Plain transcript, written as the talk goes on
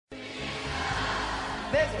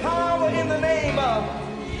There's power in the name of.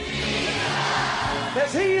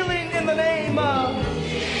 There's healing in the name of.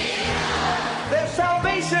 There's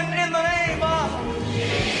salvation in the name of.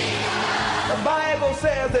 The Bible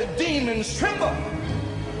says that demons tremble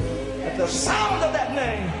at the sound of that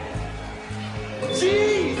name.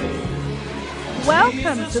 Jesus.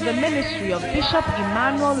 Welcome to the ministry of Bishop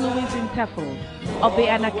Emmanuel Louis Intefel of the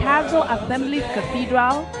Anagkazo Assemblies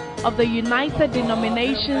Cathedral of the United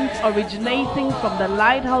Denominations, originating from the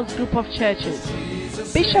Lighthouse Group of Churches.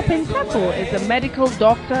 Bishop Intefel is a medical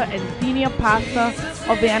doctor and senior pastor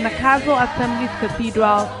of the Anagkazo Assemblies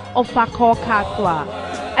Cathedral of Fakor Katwa,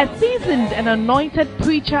 a seasoned and anointed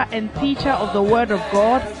preacher and teacher of the Word of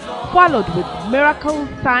God, followed with miracles,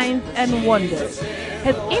 signs, and wonders.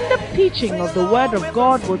 His in-depth teaching of the Word of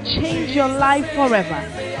God will change your life forever.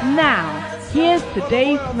 Now, here's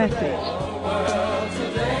today's message.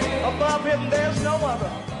 Above him, there's no other.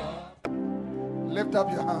 Lift up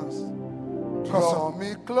your hands. Draw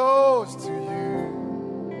me close to you.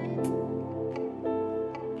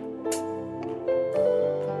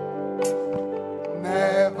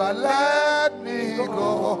 Never let me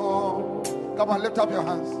go. Come on, lift up your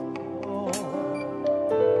hands.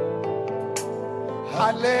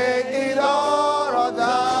 I lay it all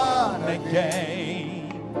down again.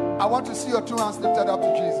 I want to see your two hands lifted up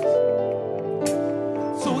to Jesus.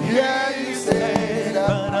 So here you say that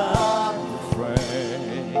I'm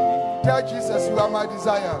afraid. Tell Jesus you are my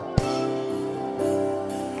desire.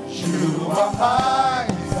 You are my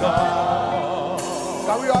desire.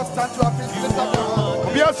 Can we all stand to our feet? Lift up your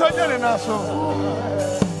hands.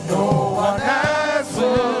 No one else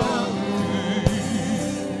will.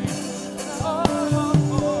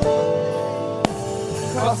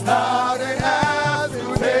 Cause nothing else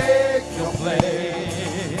will take your place.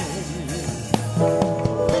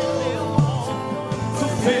 To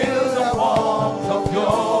feel the warmth of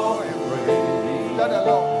your embrace. Tell the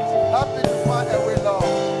Lord, help me to find a way,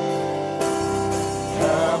 Lord.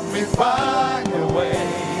 Help me find a way.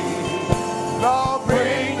 Lord,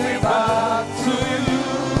 bring me back to you.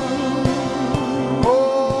 Oh,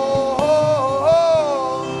 oh, oh.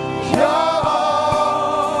 Yeah.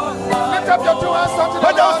 Lift up your two hands unto the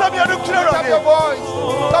Lord. Lift up your voice.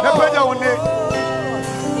 Come on.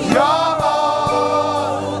 You're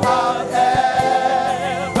all I've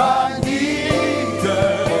ever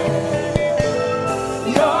needed.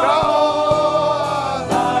 You're all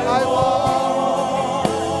I want.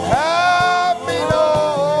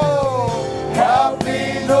 Help me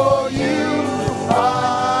know you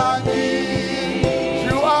are need.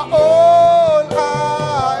 You are all I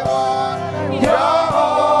want. You're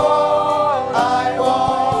all I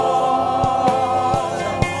want.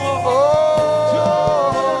 Oh,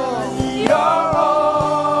 you're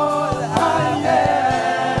all I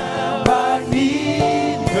ever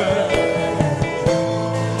needed.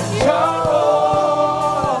 You're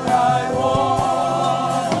all I want.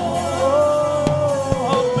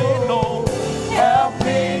 Help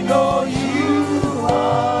me know you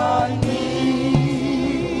are need.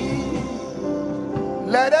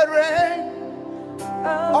 Let it rain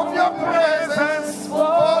of your presence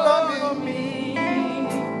fall on me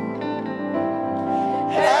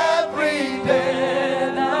every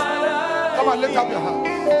day. Come on, lift up your hands.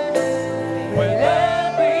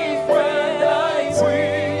 Every friend I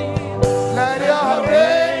see, let your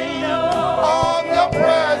rain of your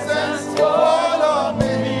presence fall on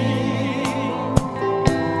me.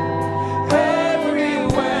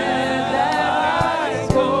 Everywhere that I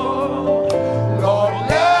go, Lord,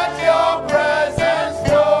 let your presence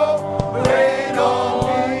rain on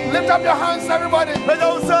me. Lift up your hands, everybody.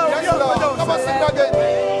 Yes, Lord. Come on, sing that again.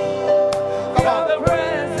 Come on.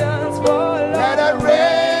 Let the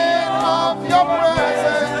rain of your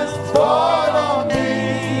presence fall on me.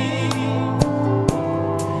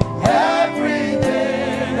 Every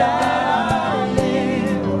day that I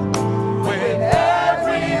live, with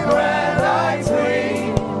every breath I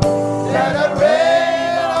breathe, let the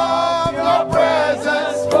rain of your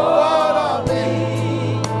presence fall on me.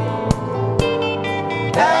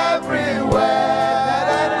 Everywhere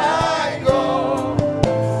that I go,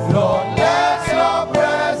 Lord, let your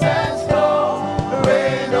presence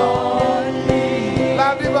rain on me. La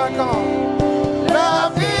Viva, come on. La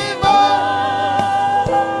Viva,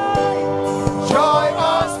 joy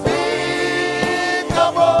unspeakable,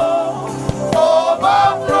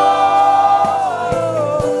 overflow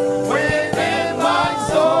within my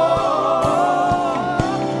soul.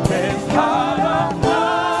 This heart of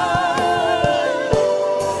mine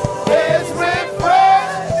is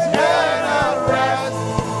refreshed and I rest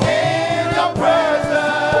in your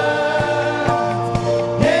presence.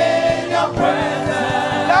 In your presence.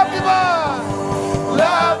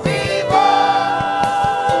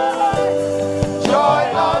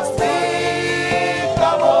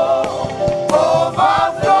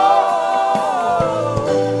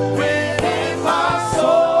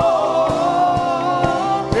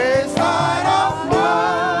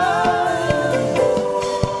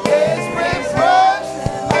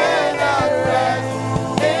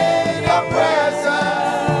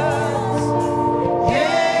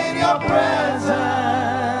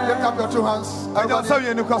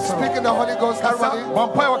 Speak in the Holy Ghost, everybody.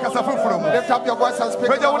 Lift up your voice and speak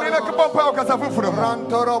in the Holy Ghost.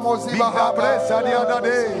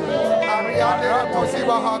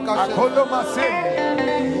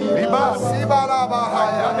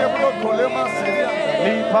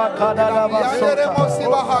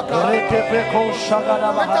 Lift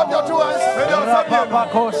up your two hands.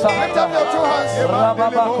 Lift up your two hands.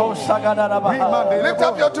 Lift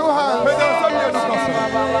up your two hands.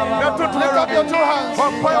 Lift up your two hands.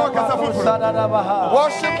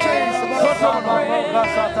 Worship Jesus.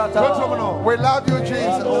 We love you,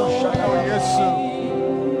 Jesus.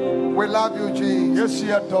 We love you, Jesus. Yes,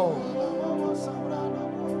 you adore.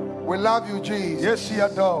 We love you, Jesus. Yes, you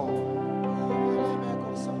adore.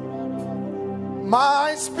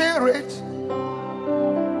 My spirit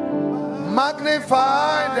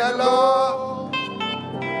magnify the Lord.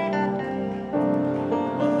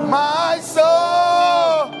 My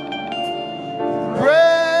soul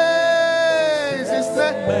praise His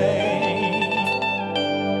name.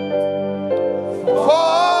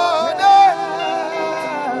 For they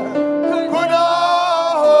could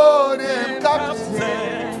not hold Him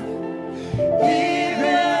captive,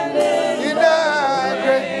 even in the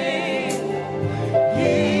grave.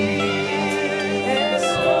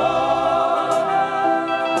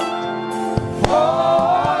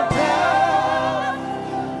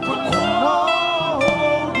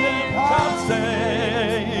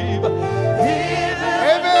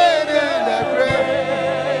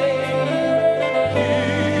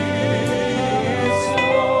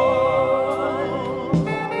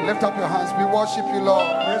 Lift up your hands. We worship you, Lord.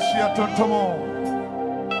 Yes, you are Tontomo.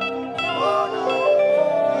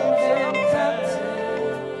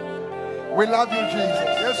 We love you, Jesus.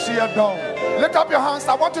 Yes, you are done. Lift up your hands.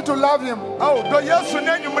 I want you to love Him. Oh, do yes, you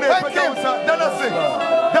name Him. Thank Him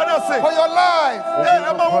for your life.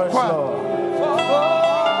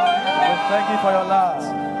 Thank you for your life.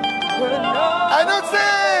 I don't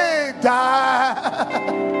say die.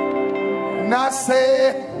 Not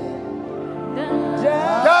say.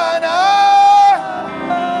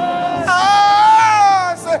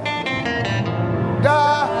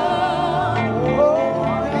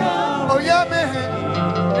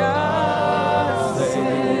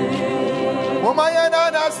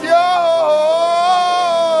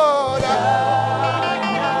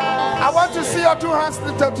 I want to see your two hands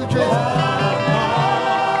lifted to Jesus.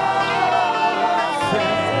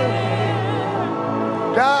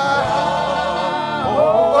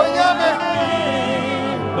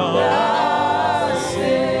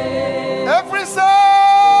 Every side,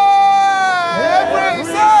 every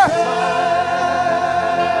side.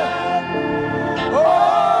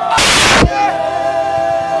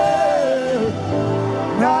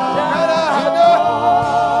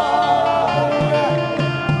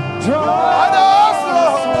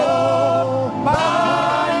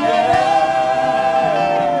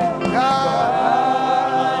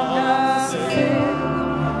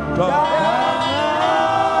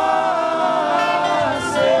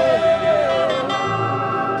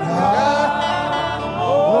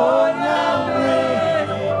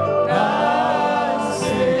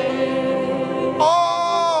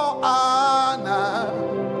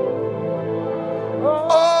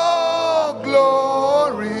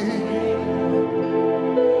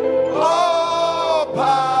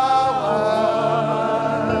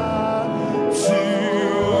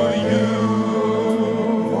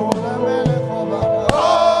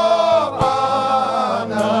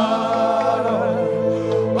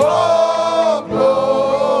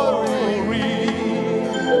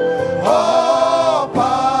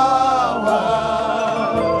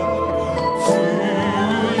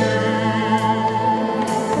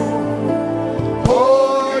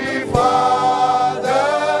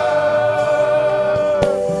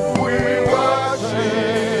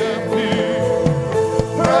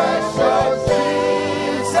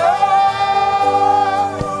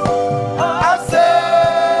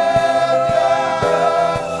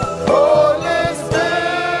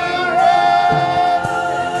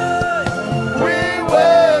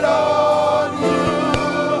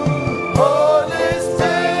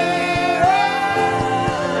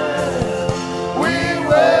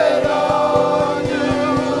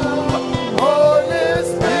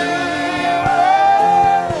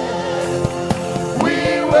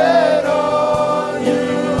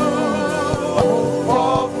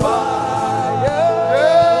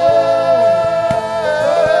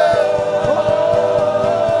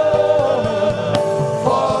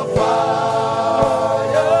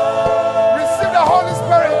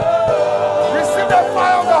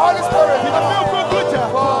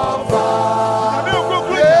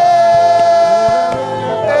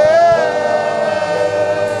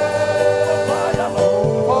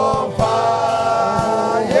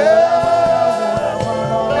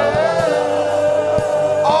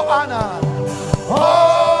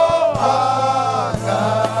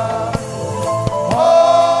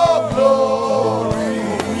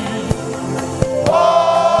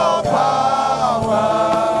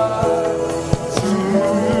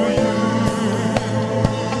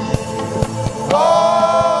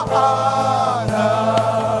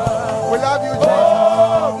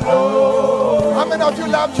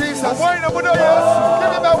 love Jesus. Give him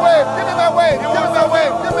a wave. Give him a wave. Give him a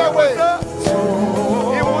wave. Give him a wave.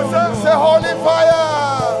 Say holy fire.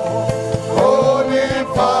 Holy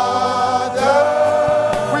Father.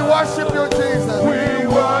 We worship you, Jesus. We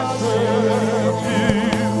worship you.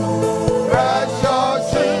 Precious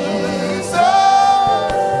Jesus.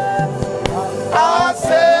 Our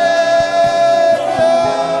Savior.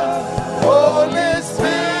 Holy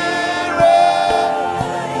Spirit.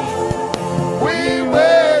 We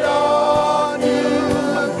wait on you.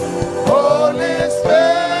 Holy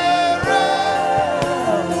Spirit.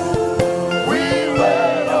 We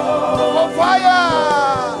wait on for fire.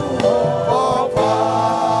 For fire.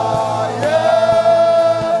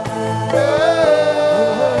 Yeah.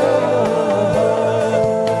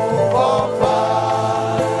 For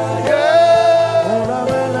fire. Yeah.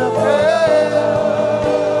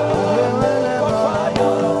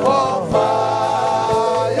 For fire.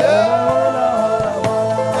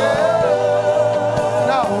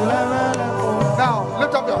 Now,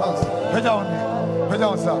 lift up your hands.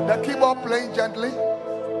 The keyboard playing gently.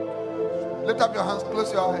 Lift up your hands,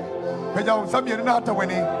 close your eyes.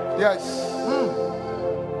 Yes.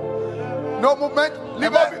 No movement.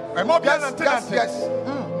 Leave it. Yes.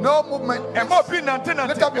 No movement.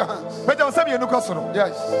 Lift up your hands.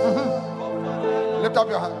 Yes. Lift up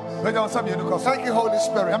your hands. Thank you, Holy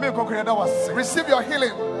Spirit. Receive your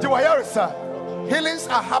healing. Healings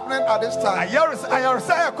are happening at this time. Healings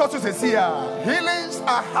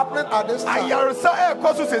are happening at this time.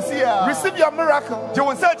 Receive your miracle.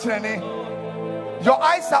 Your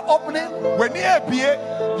eyes are opening.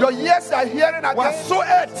 Your ears are hearing again.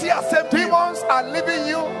 Demons are leaving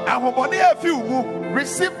you.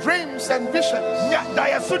 Receive dreams and visions.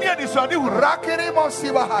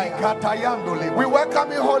 We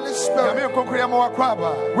welcome you, Holy Spirit.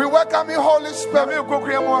 We welcome you, Holy Spirit.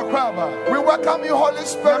 We welcome you, Holy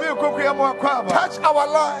Spirit. Touch our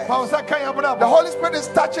lives. The Holy Spirit is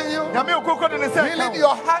touching you, healing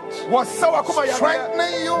your heart,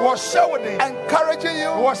 strengthening you, encouraging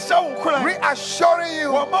you, reassuring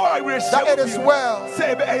you that it is well.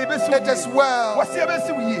 It is well.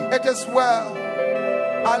 It is well.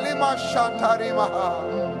 Alima Shatarimaha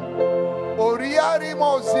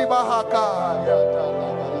Oriarimo Zibahaka.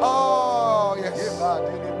 Oh, yes.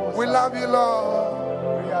 We love you, Lord.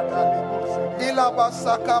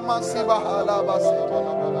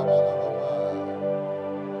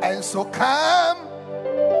 And so come,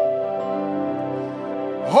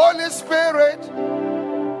 Holy Spirit,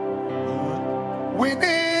 we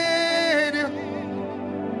need you.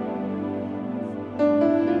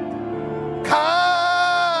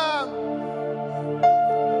 Come,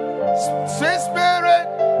 sweet Spirit,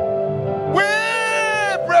 we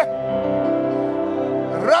pray.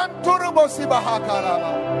 Run to the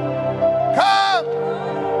Bosibahakalama. Come,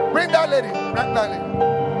 bring that lady, bring that lady.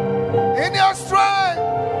 In your strength,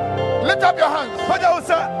 lift up your hands.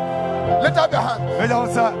 Lift up your hands.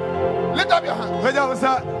 Lift up your hands.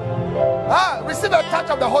 Receive a touch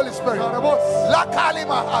of the Holy Spirit. La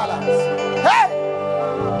kalima halas. Hey!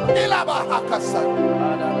 Ilaba hakasan.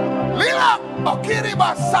 Lila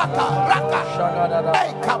okiriba saka raka.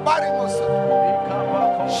 Hey, kabari musa.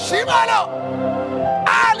 Shimalo.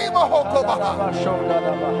 Ali mohoko baha.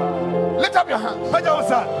 Lift up your hands.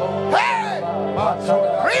 Hey!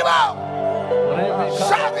 Rimo.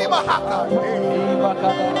 Shadi mahaka.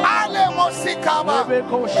 Ale mosikama.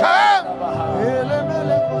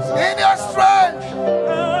 In your strength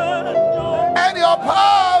and your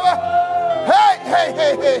power. Hey, hey,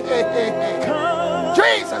 hey, hey, hey, hey, hey.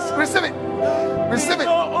 Jesus, receive it. Receive it.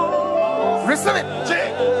 Receive it.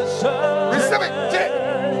 Receive it.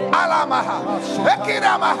 Alamaha.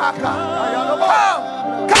 Ekina mahaka.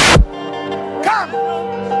 Come.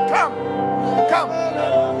 Come. Come.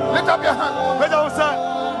 Lift up your hand.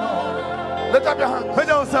 Lift up your hand.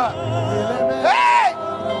 Hey!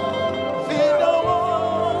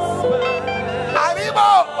 Arimo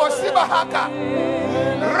Osibahaka.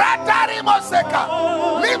 Ratarimo Seka.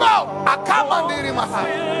 Limo Akamandiri Maha.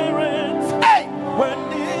 Hey!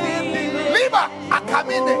 Lima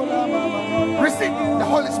Akaminde. Receive the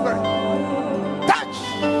Holy Spirit. Touch.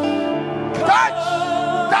 Touch.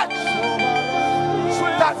 Touch.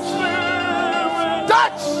 Touch.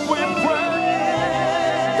 Touch.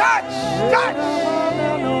 Touch. Touch.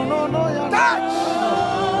 Touch.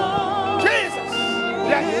 Jesus.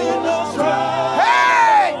 Yes.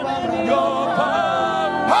 Hey.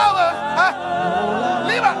 Power.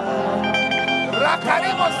 Liva.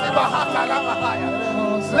 Rakarimo Sibahaka la Mahaya.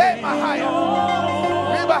 Le Mahaya.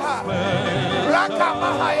 Libaha. Raka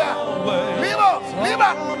Mahaya. Libo. Liba.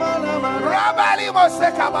 Rabalimo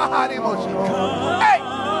Seka Maharimo. Hey.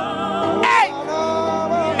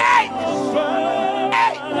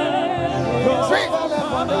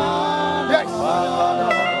 Yes.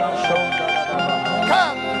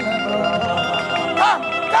 Come. Come.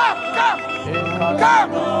 Come. Come. Come.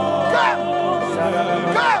 Come.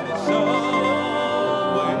 Come.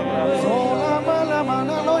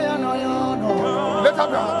 Lift up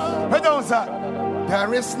your hands. Hey, don't say.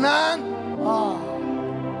 There is none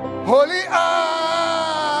holy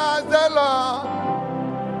as the Lord.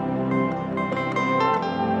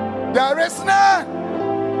 There is none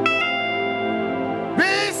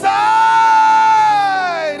beside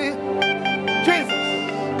Jesus.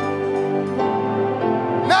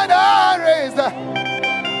 Neither is there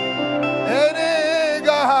any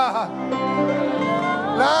God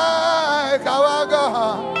like our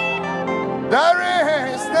God. There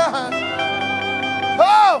is none.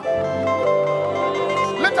 Oh!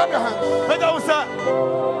 Lift up your hands.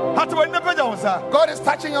 God is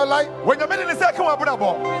touching your life.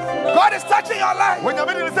 God is touching your life.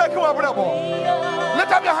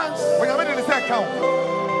 Lift up your hands.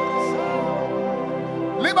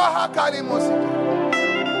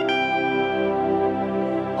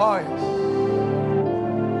 Oh, yes.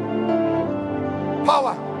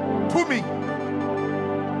 Power to me.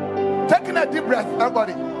 Taking a deep breath,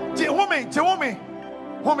 everybody.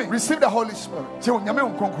 Receive the Holy Spirit.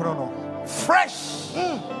 Fresh.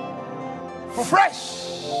 Fresh.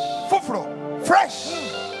 Fresh.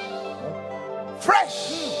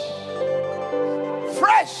 Fresh.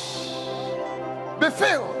 Fresh. Be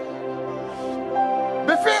filled.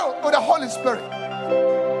 Be filled with the Holy Spirit.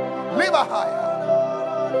 Live a higher.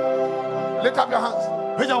 Lift up your hands.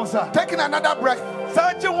 Taking another breath. Be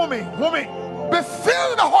filled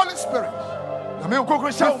with the Holy Spirit. Be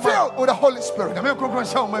filled with the Holy Spirit.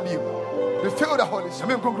 Be filled with the Holy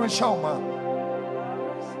Spirit.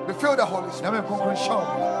 Be filled with the Holy Spirit.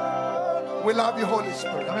 We love you, Holy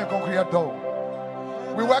Spirit.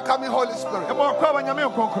 We welcome you, Holy Spirit.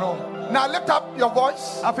 Now lift up your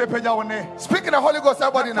voice. Speak in the Holy Ghost,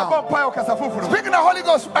 everybody now. Speak in the Holy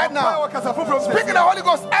Ghost right now. Speak in the Holy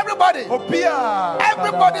Ghost, everybody.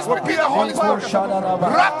 Everybody speak in the Holy Spirit.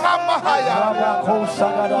 Rakamahaya.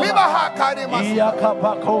 Libahakarimas.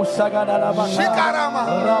 Shikarama.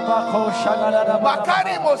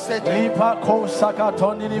 Bakari Mosete.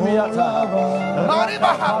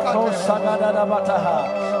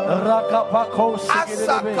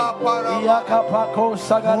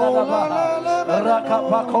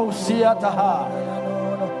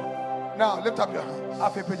 Now lift up your hands.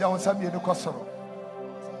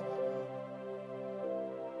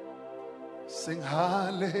 Sing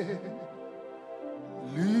hallelujah.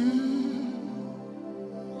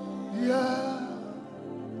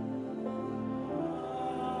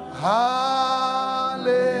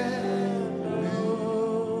 Hallelujah.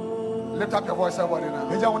 Lift up your voice, everybody now.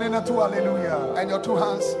 Hallelujah. And your two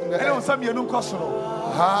hands in the air.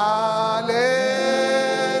 Hallelujah.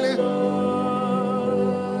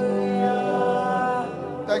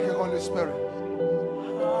 Thank you, Holy Spirit.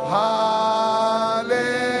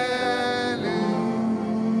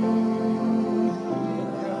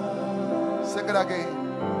 Hallelujah. Sing it again.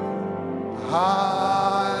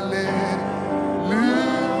 Hallelujah.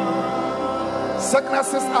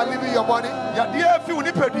 Sicknesses are leaving your body.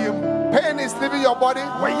 Pain is leaving your body.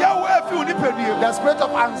 The spirit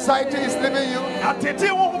of anxiety is leaving you.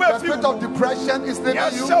 The spirit of depression is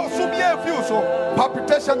leaving you.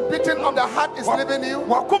 Palpitation, beating of the heart is leaving you.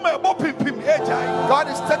 God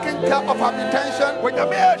is taking care of hypertension,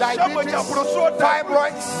 diabetes,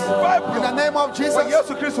 fibroids. In the name of Jesus.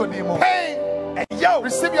 Pain.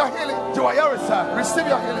 Receive your healing. Receive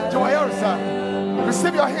your healing.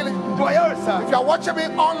 Receive your healing. If you are watching me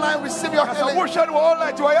online, receive your healing.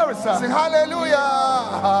 Sing hallelujah.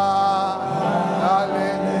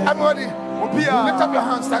 Hallelujah. Everybody, lift up your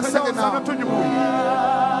hands and sing it now.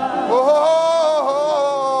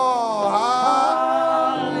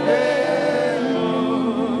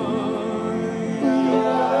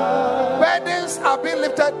 Burdens are being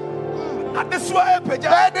lifted.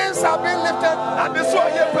 Burdens are being lifted.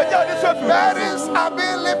 Burdens are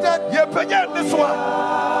being lifted.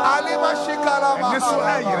 Alima Shikalama.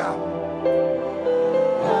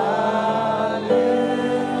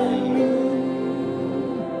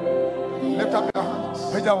 Lift up your hands.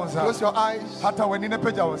 Close your eyes.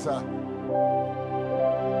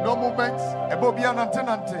 No movements.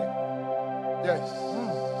 Yes.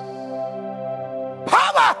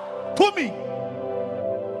 Power to me.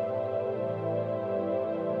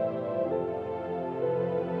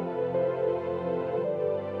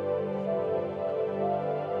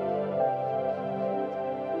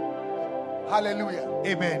 Hallelujah.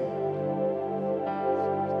 Amen.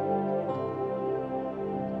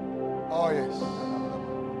 Oh, yes.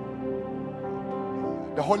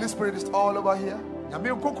 The Holy Spirit is all over here,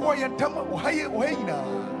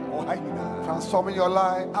 transforming your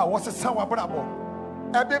life.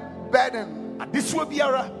 Every burden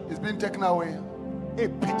is being taken away.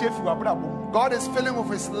 God is filling with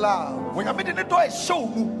His love.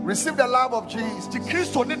 Receive the love of Jesus.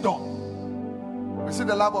 Receive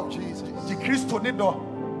the love of Jesus.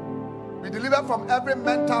 Be delivered from every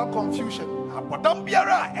mental confusion.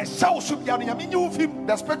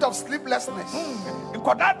 The spirit of sleeplessness.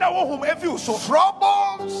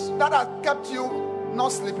 Troubles that have kept you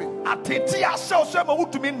not sleeping.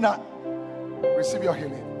 Receive your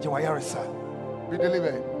healing. Be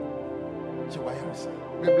delivered.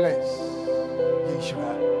 Be blessed.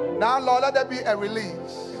 Now, Lord, let there be a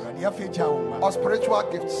release of spiritual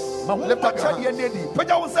gifts. Lift up your hands.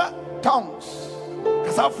 Tongues.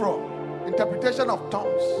 Interpretation of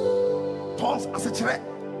tongues.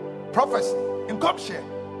 Prophecy.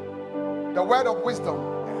 The word of wisdom.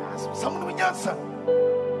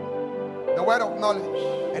 The word of knowledge.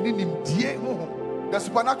 The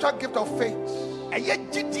supernatural gift of faith.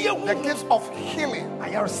 The gifts of healing.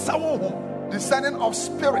 Discerning of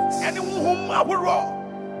spirits.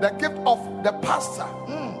 The gift of the pastor.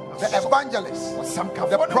 The evangelist.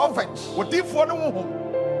 The prophet.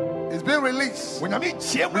 Is being released.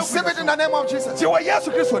 Receive it in the name of Jesus. The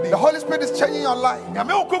Holy Spirit is changing your life.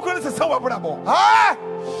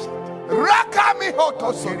 Rakami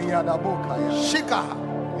Shika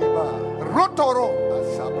Rutoro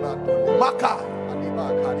Maka.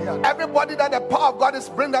 Everybody that the power of God is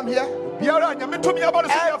bring them here. Everybody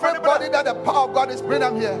that the power of God is bring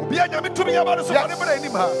them here. Yes.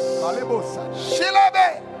 Shilebe.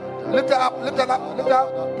 Lift it up, lift it up, lift it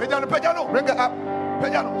up. Bring it up.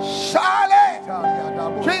 Charlie.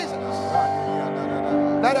 Jesus.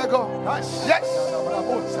 Let her go. Yes.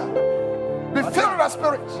 Be filled with the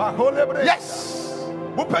Spirit. Yes.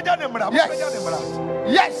 Yes.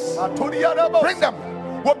 Yes. Bring them.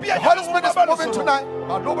 The Holy Spirit is moving tonight.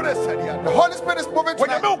 The Holy Spirit is moving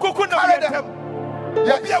tonight. Carry them.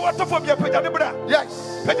 Yes. Yes.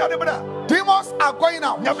 Demons are going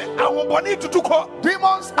out.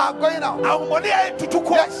 Demons are going out.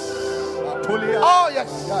 Yes. Oh, yes.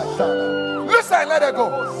 Loose and let her go.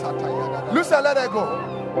 Loose and let her go.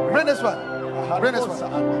 Bring this one. Bring this one.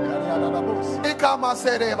 Ikama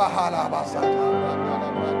sere bahala basa.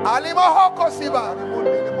 Alima hoko siba.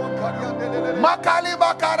 Makali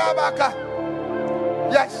bakara baka.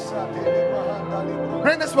 Yes.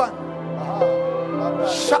 Bring this one.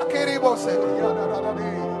 Shakiri bose.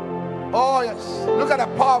 Oh, yes. Look at the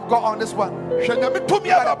power of God on this one. Look at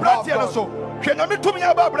the power of God. Look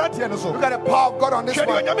at the power of God on this one.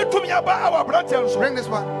 Bring this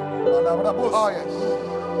one. Oh, yes.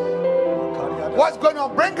 What's going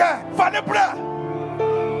on? Bring her.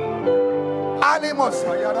 Animals.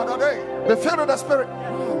 Be filled with the Spirit.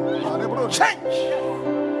 Change.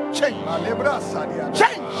 Change.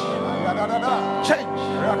 Change. Change.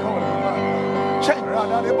 Change.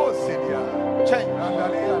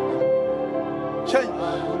 Change.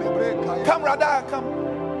 Come, Radha, come.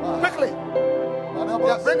 Quickly.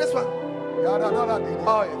 Yeah, bring this one.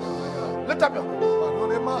 Oh, yes. Lift up your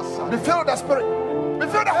hands. Be filled with the Spirit. Be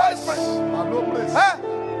filled with the Holy Spirit. Huh?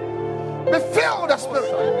 Be filled with the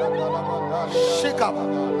Spirit. Shikaba.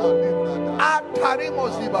 Atarimo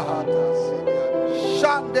Zibaha.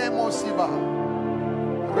 Shandemo Zibaha.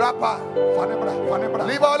 Rapa.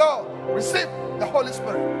 Libolo. Receive the Holy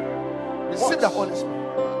Spirit. Receive the Holy Spirit.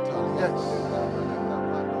 Yes.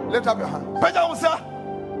 Lift up your hand.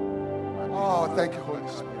 Oh, thank you, Holy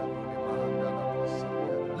Spirit.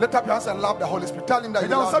 Lift up your hands and love the Holy Spirit. Tell him that you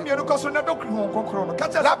love him.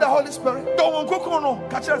 Love the Holy Spirit.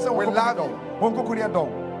 We love you.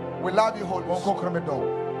 We love you, Holy Spirit.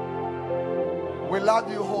 We love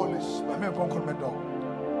you, Holy Spirit.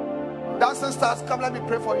 Dancing stars, come, let me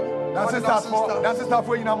pray for you. Dancing stars for you.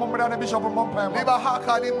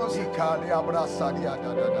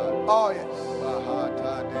 Oh, yes.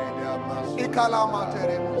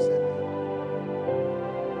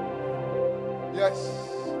 Yes.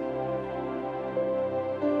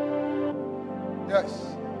 Yes.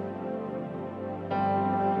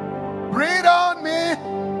 Breathe on me.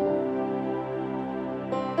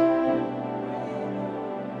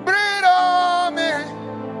 Breathe on me.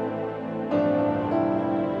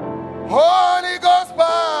 Holy Ghost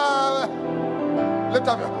power. Lift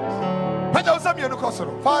up your hands.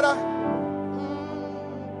 Father,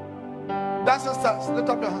 dancing stars, lift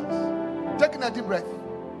up your hands. Taking a deep breath.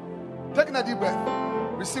 Taking a deep breath.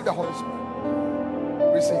 Receive the Holy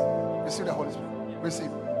Spirit. Receive. Receive the Holy Spirit.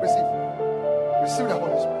 Receive. Receive. Receive the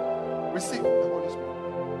Holy Spirit. Receive the Holy Spirit.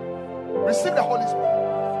 Receive the Holy Spirit.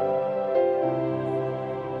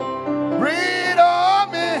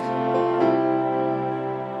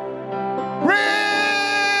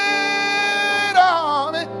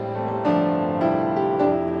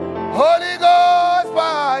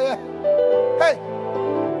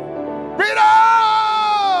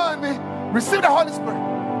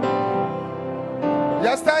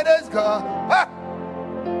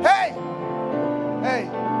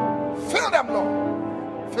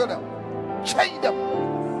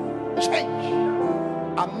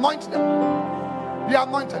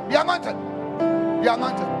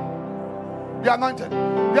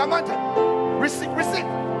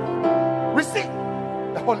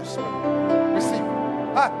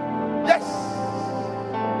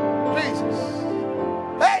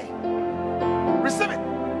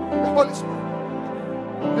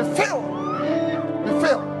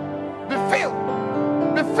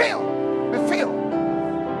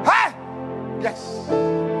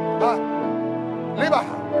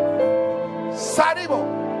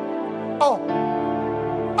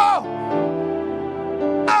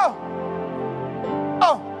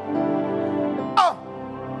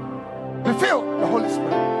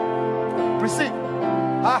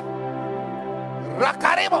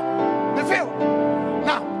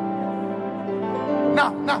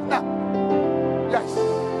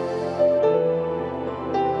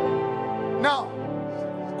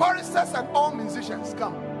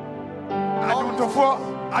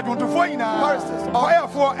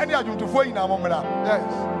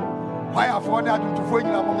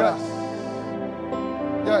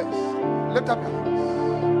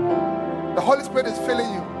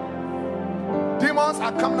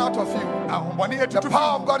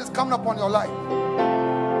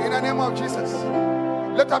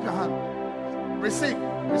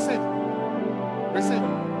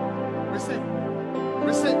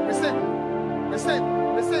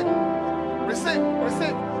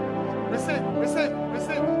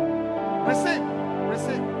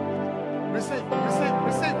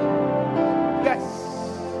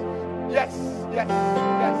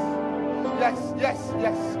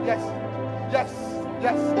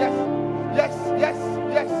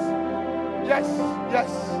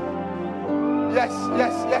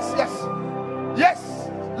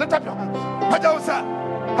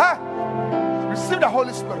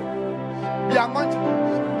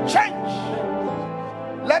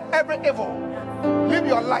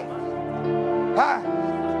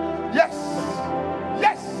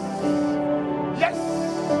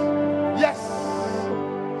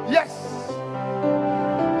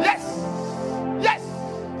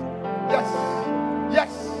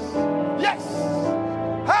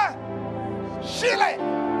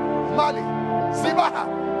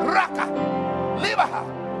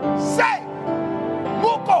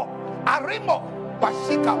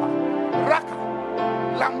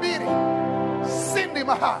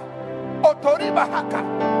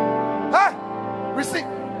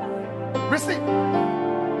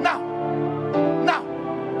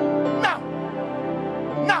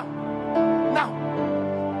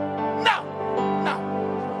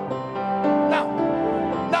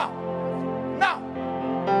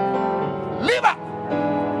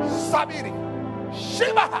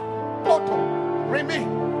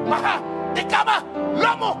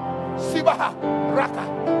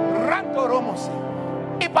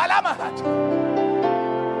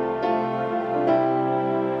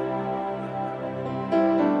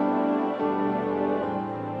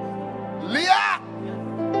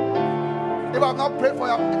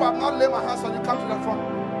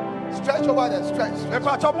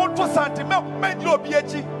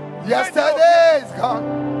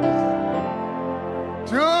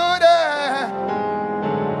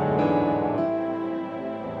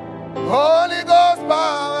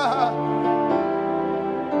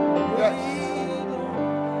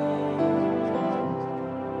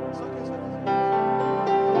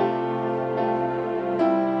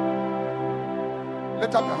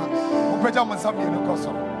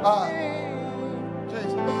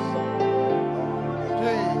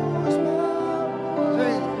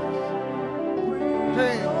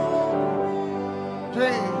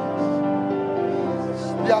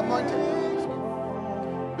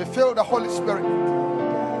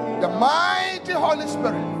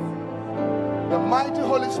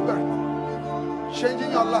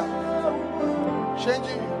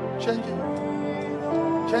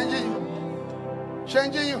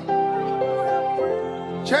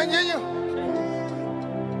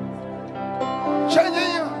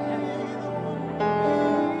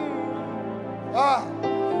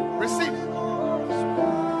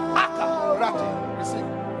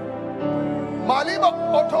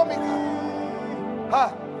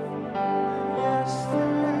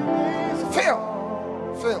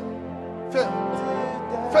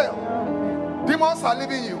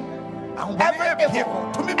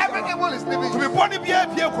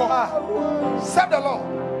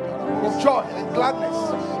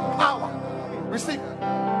 Receive.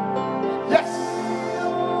 Yes.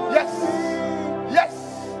 Yes. Yes.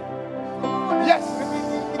 Yes.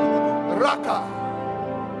 Raka.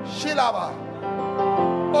 Shilaba.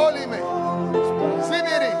 Olime.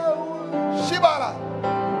 Zibiri. Shibara.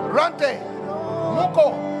 Rante. Muko.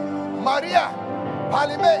 Maria.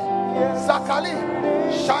 Palime. Zakali.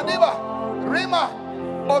 Shaniba. Rima.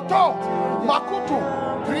 Oto. Makutu.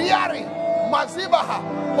 Priari. Mazibaha.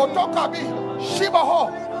 Otokabi. Shibaho.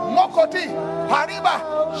 Mokoti. Hariba.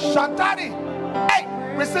 Shantari. Hey!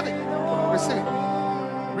 Receive it. Receive it.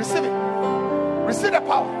 Receive it. Receive the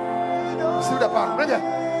power. Receive the power. Bring it.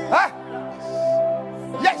 Huh?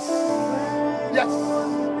 Yes. Yes.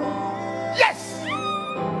 Yes.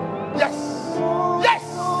 Yes. Yes.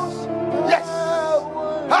 Yes.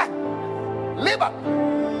 Huh? Liba.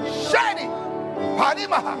 Shiny.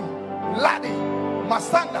 Harimaha. Ladi.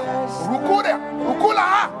 Masanda. Rukura. Rukula.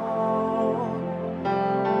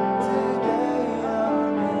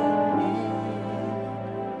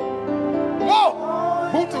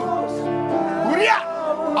 Butu, Buria,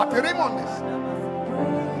 Aterimondes,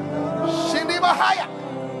 Shindibahaya,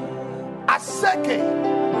 Aseke,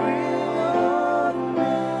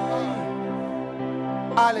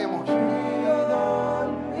 Alemos.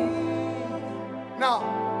 Now,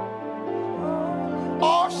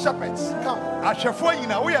 all shepherds come.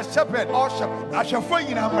 Ashafoyina, we are shepherd. All shepherds.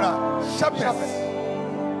 Ashafoyina, shepherds.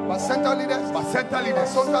 Center leaders, center leaders,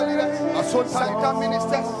 center leaders, center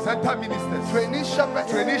ministers, trainee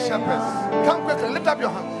shepherds, Come quickly, lift up your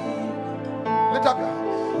hand. Lift up your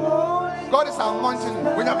hand. God is anointing you.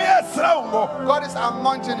 God is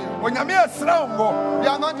anointing you. Be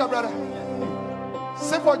anointed, brother.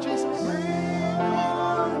 Sing for Jesus.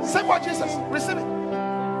 Sing for Jesus. Receive it.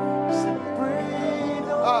 Receive it.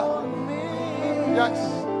 Yes.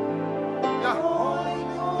 Yeah.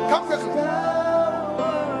 Come quickly.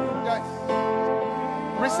 Yes.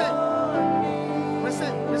 Receive.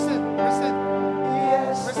 Receive. Receive. Receive.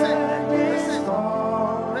 Yes. Receive. Receive.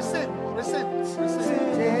 Receive. Receive. Receive.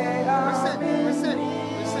 Receive.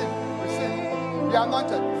 Receive. Receive. Be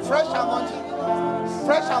anointed. Fresh anointing.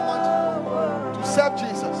 Fresh anointing. To serve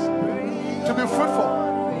Jesus. To be fruitful.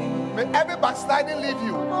 May every backsliding leave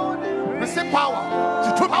you. Receive power.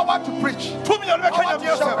 Power to preach. Power to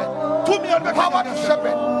shepherd. Power to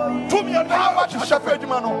shepherd. Power to shepherd.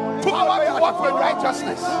 Power to walk in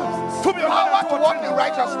righteousness. Power to walk in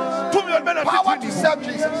righteousness. Power to serve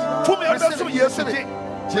Jesus. Receive it.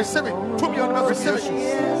 Receive it. Receive it.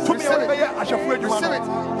 Receive it.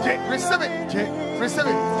 Receive it. Receive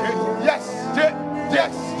it. Yes.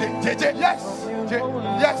 Yes. Yes.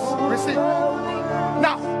 Yes. Receive.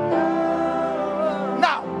 Now.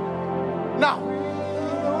 Now. Now.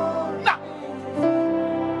 Now.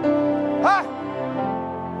 Huh?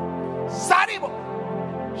 Saribo.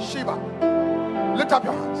 Shiva. Lift up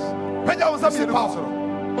your hands. Receive power.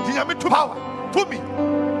 Power. To me.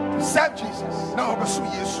 To serve Jesus.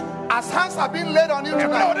 As hands have been laid on you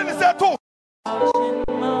tonight.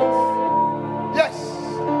 Yes.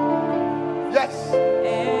 Yes.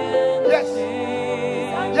 Yes.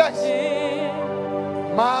 Yes.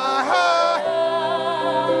 My heart.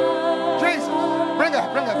 Jesus. Bring it.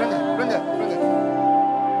 Bring it. Bring it. Bring it. Bring it.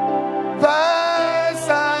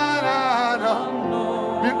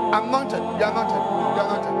 Be anointed. Be anointed. Be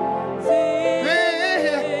anointed. Be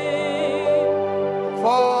here.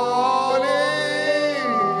 Falling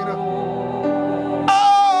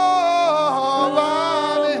over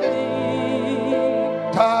me.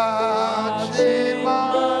 Touching my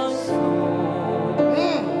soul.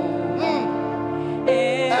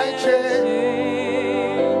 And changing you.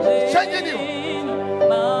 Changing you.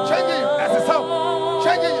 That's the sound.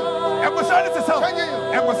 Changing you. Changing you.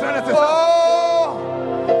 Oh.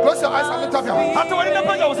 Close your eyes and lift up your hands.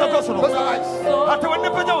 Close your eyes.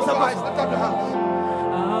 Close your eyes. Lift up your hands.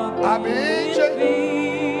 I've been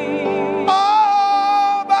changed.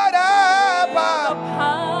 Oh, by the power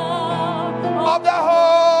of the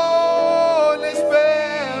Holy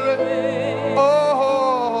Spirit.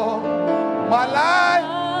 Oh, my life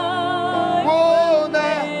will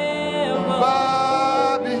never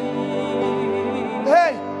be.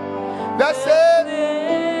 Hey, that's it.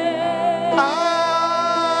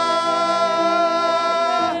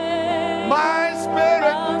 My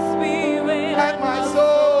spirit and my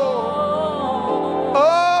soul.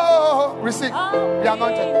 Oh, receive. Be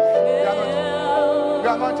anointed. Be anointed. Be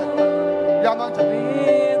anointed. Be anointed.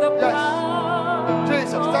 Yes.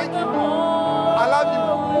 Jesus, thank you. I love you.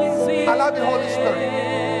 I love you, Holy Spirit.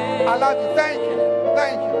 I love you. Thank you.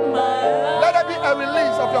 Thank you. Let there be a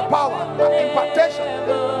release of your power. Impartation.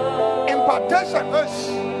 Impartation.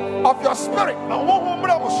 of your spirit.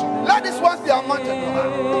 Let these ones be anointed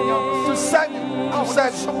to serve you. To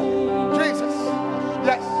serve you. Jesus.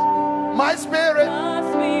 Yes. My spirit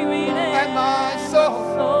and my soul.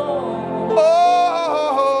 Oh.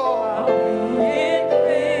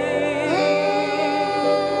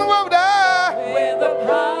 With the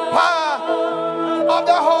power of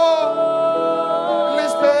the Holy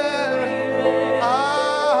Spirit.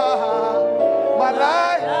 My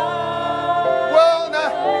life will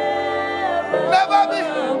never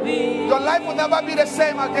be. Your life will never be the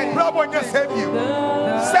same again. Save you.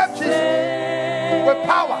 Serve Jesus with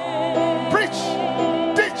power. Preach,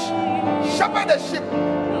 teach, shepherd the sheep,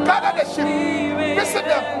 gather the sheep, visit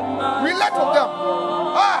them, relate with them.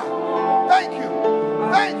 Thank you,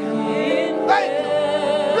 thank you, thank you.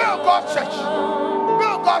 Build God's church,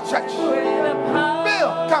 build God's church.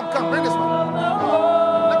 Build, come, bring this one.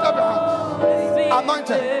 Lift up your hands.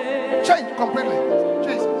 Anointed, change completely.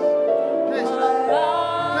 Jesus.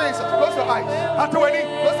 Close your eyes.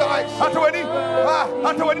 Close your eyes.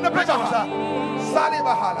 Sali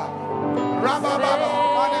Bahala. Rabba Baba.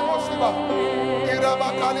 Mane Mosiba. Iraba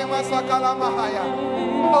Kalima Sakala Mahaya.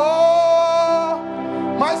 Oh,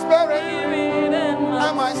 my spirit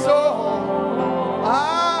and my soul.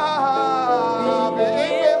 Be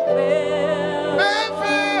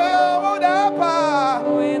filled with the power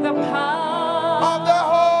of the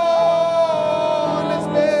Holy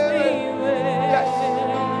Spirit.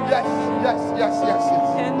 Yes.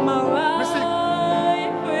 And my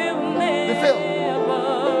life be filled.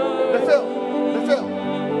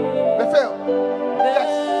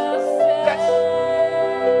 Yes.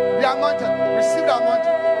 Be anointed. Receive the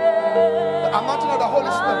anointing. The anointing of the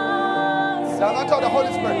Holy Spirit. The anointing of the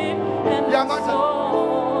Holy Spirit. Be anointed.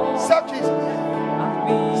 Serve Jesus.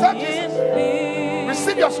 Serve Jesus.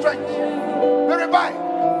 Receive your strength. Be revived.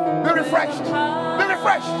 Be refreshed. Be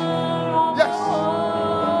refreshed. Yes.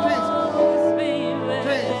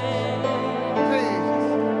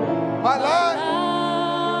 My life,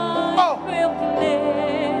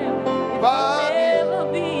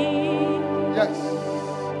 yes,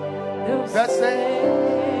 that's it.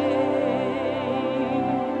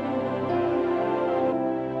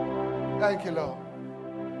 Thank you, Lord.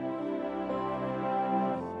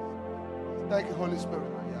 Thank you, Holy Spirit.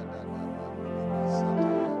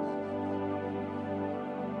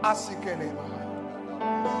 Asikelema.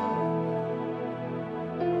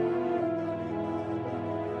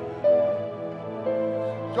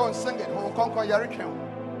 John, sing it.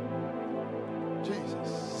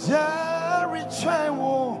 Jesus.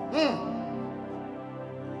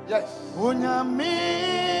 Yes.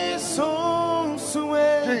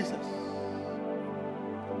 Jesus.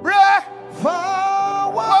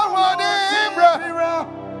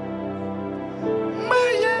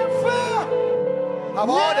 Have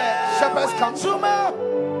all the shepherds come?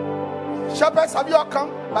 Shepherds, have you all come?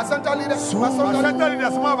 Center leaders.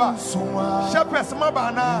 Shepherds,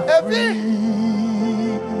 Mabana.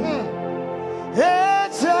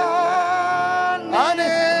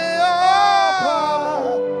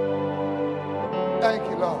 Thank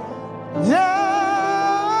you, Lord.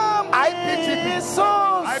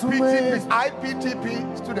 IPTP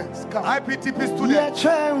students, come. IPTP students.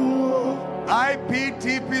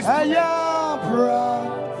 IPTP students.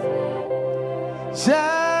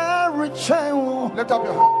 Lift up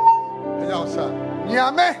your hands.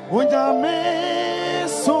 Nyame. Lift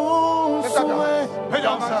up your hands. Be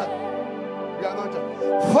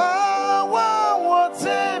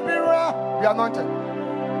anointed. Be anointed.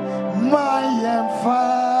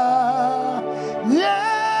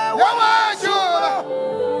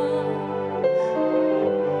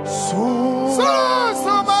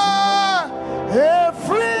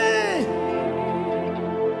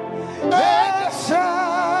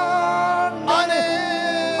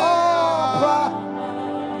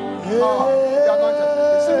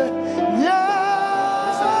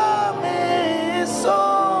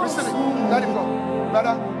 Let him go.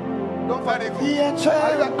 Brother, don't fight him.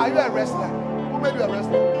 Are you a wrestler? Who made you a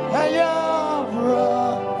wrestler?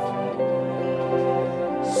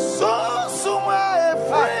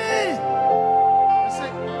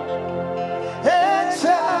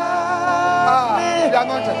 Be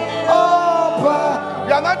anointed.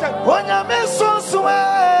 Be anointed.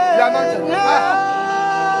 Be anointed.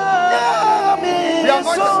 Be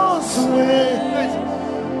anointed.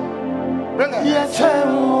 Bring it. Yes.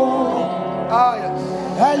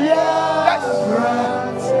 Yes.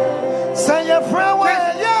 Say your friend,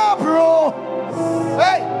 yeah, bro.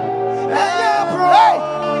 Hey. Yeah, bro.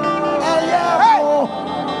 Hey.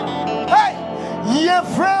 Hey. Yeah,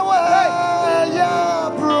 friend, yeah,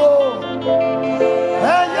 bro.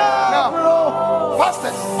 Yeah.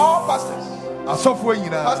 Pastors, all pastors.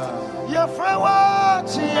 Pastors.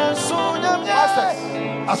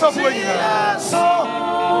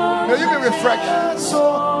 May you be refreshed.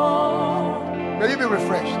 May you be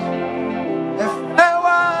refreshed.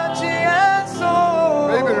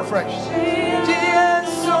 May you be refreshed.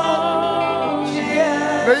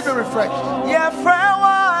 May you be refreshed.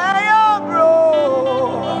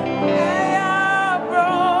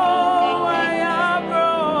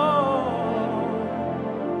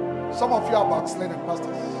 Some of you are backsliding,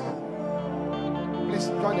 pastors. Please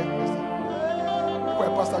join them. If you're a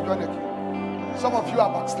pastor, join the queue. Some of you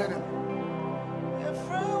are backsliding. If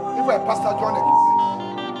you're a pastor, join the queue,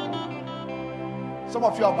 please. Some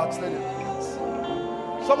of you are backsliding.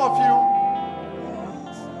 Some of you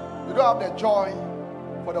don't have the joy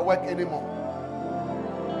for the work anymore.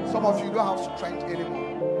 Some of you don't have strength anymore.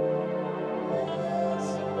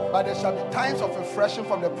 But there shall be times of refreshing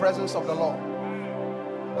from the presence of the Lord,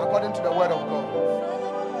 according to the word of God.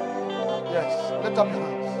 Yes, lift up your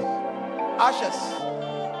hands. Ashes.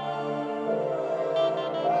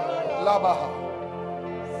 Labaha.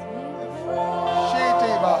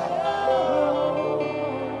 Shitiba.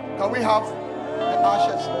 Can we have the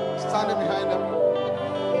ashes standing behind them?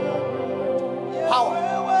 Power.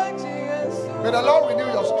 May the Lord renew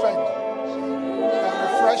your strength and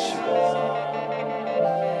refresh you.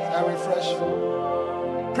 And refresh you.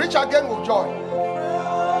 Preach again with joy.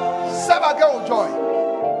 Serve again with joy.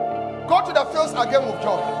 Go to the fields again with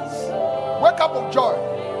joy. Wake up with joy.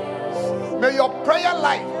 May your prayer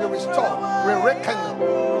life be restored, be rekindled.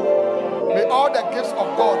 May all the gifts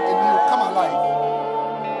of God in you come alive.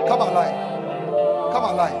 Come alive. Come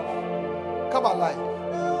alive. Come alive.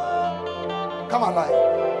 Come alive.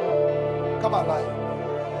 Come alive.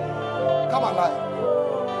 Come alive.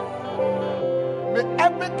 May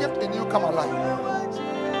every gift in you come alive.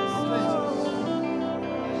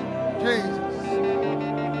 Jesus.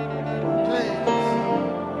 Jesus.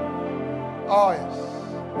 Oh, yes.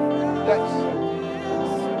 Yes.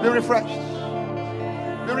 Be refreshed.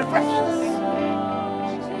 Be refreshed.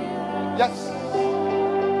 Yes.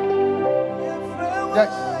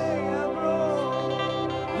 Yes.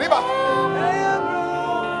 Liba.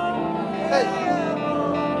 Hey.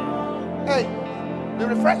 Hey. Be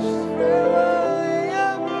refreshed.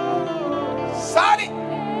 Sadi.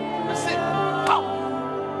 Receive. How?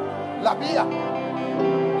 Labia.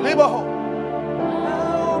 Libaho.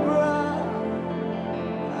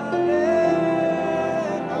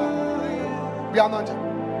 Be anointed.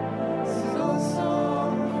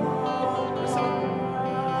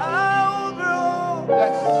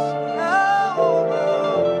 Yes.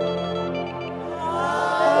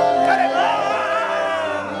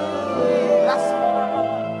 Yes.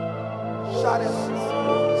 Shout it.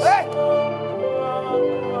 Hey.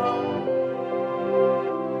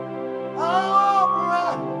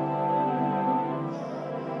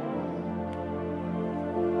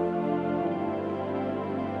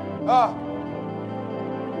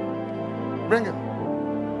 Bring him.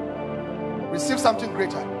 Receive something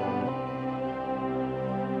greater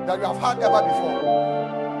that you have had ever before.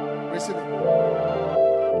 Receive it.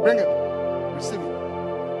 Bring him. Receive it.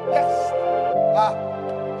 Yes.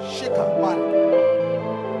 Shika man.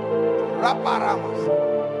 Raparamas.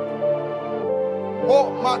 Oh,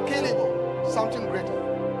 Makilibo. Something greater.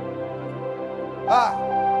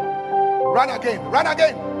 Run again. Run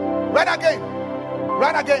again. Run again.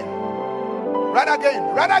 Run again. Run again.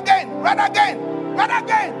 Run again. Run again. Run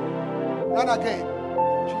again. Run again.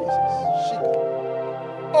 Jesus. Shika.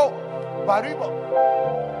 Oh, Baribo.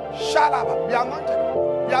 Shalaba. Be anointed.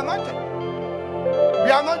 Be anointed.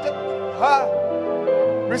 Be anointed.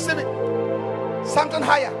 Receive it. Something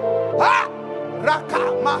higher. Raka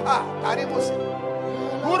Maha Tarimusi.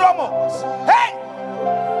 Guromo. Hey!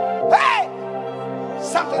 Hey!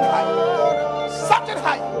 Something higher. Something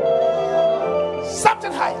higher.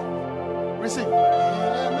 Something higher. Receive.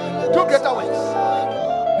 Two greater ways.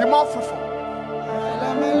 Be more fruitful.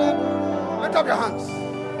 Lift up your hands.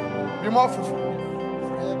 Be more fruitful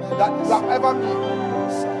than you have ever been.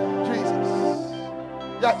 Jesus.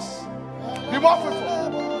 Yes. Be more fruitful.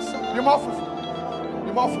 Be more fruitful.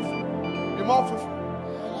 Be more fruitful. Be more fruitful.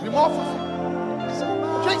 Be more fruitful.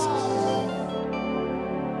 Jesus.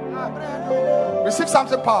 Receive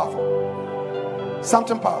something powerful.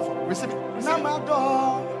 Something powerful. Receive it. Receive it.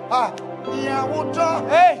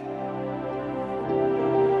 Hey.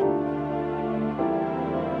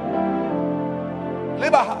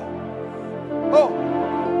 Libaha. Oh.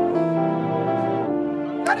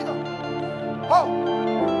 Let it go. Oh.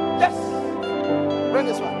 Yes. Bring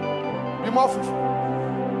this one. Be more fruitful.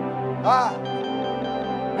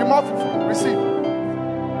 Be more fruitful. Receive.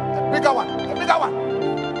 A bigger one. A bigger one.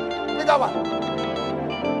 Bigger one.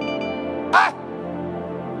 Ah!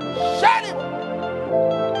 Share him.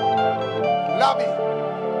 Love me.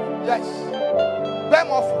 Yes. Bear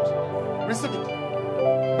more food. Receive it.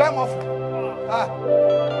 Bear more food. Ah.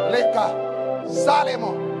 Leka.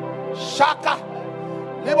 Salemo. Shaka.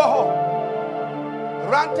 Liboho.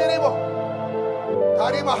 Rantiribo.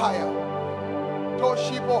 Tarimahaya.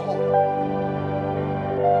 Toshiboho.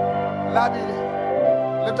 Labile.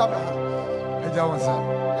 Lift up your hands.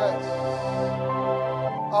 Yes.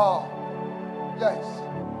 Oh. Yes.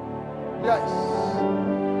 Yes.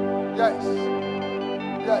 Yes.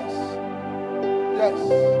 Yes. Yes.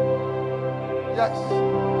 Yes.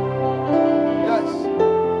 Yes.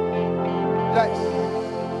 Yes.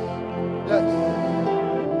 Yes.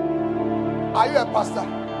 Are you a pastor?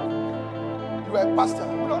 You are a pastor.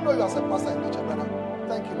 We don't know you as a pastor in the church, brother.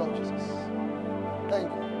 Thank you, Lord Jesus. Thank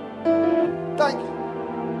you. Thank you.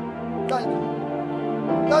 Thank you.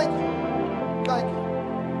 Thank you. Thank you.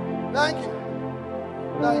 Thank you.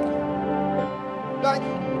 Thank you. Thank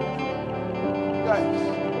you. Guys,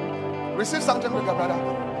 receive something bigger, brother.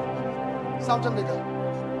 Something bigger.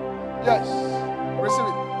 Yes. Receive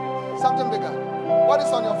it. Something bigger. What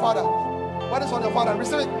is on your father? What is on your father?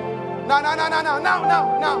 Receive it. Now.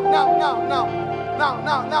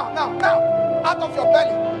 Out of your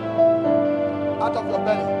belly. Out of your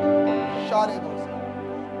belly. Shout it.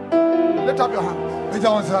 Lift up your hands.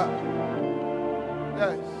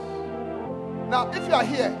 Yes. Now, if you are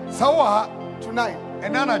here tonight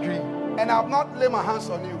and I have not laid my hands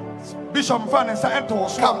on you, Bishop Fan and Santo,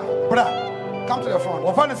 come to the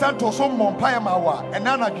front. Fan Santo, some Mompire Mawa, and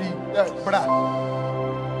Nanagi, Yes. Bra.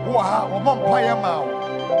 Waha, or Mompire Mau,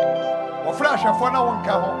 or Flash of one hour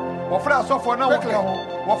cow, or Flash of one hour cow,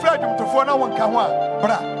 or Flash to 4 hour cow,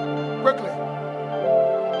 Bra. Quickly.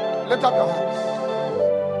 Lift up your hands.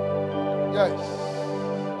 Yes.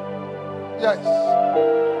 Yes.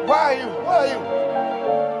 Where are you? Where are you?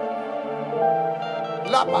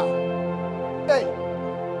 Lapa. Hey.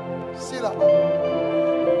 See Lapa.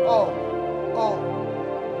 Oh. Oh.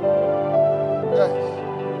 Yes.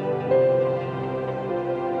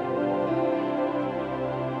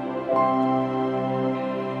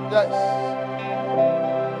 Yes.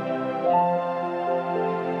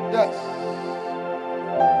 Yes.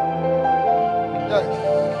 Yes.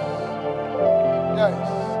 Yes.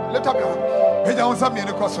 Lift up your hands.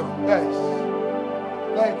 Yes.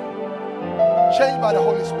 Thank you. Change by the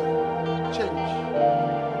Holy Spirit. Change.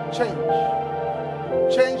 Change.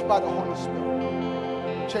 Change by the Holy Spirit.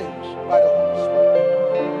 Change by the Holy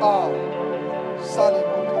Spirit. Ah.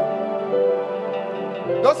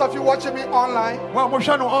 Those of you watching me online,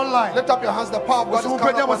 lift up your hands. The power of God is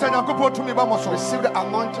coming upon you. Receive the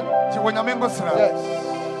anointing. Yes.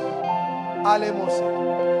 Alemosa.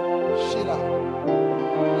 Sheila.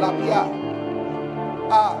 Lapia.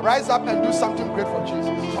 Ah, rise up and do something great for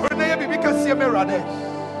Jesus.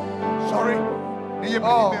 Sorry.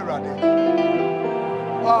 Oh.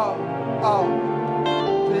 Oh.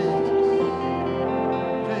 Jesus.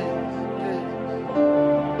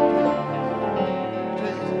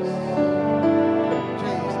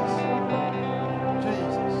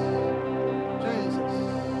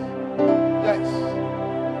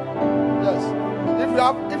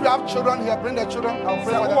 If you have children here, bring the children. I'll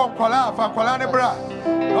pray for them.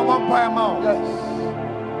 Yes.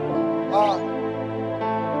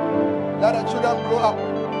 Let the children grow up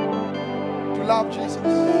to love Jesus.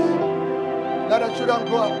 Let the children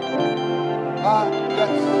grow up.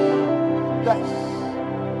 Yes. Yes.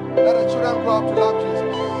 Let the children grow up to love Jesus.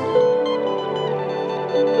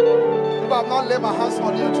 If I have not laid my hands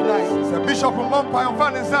on you tonight, Bishop it's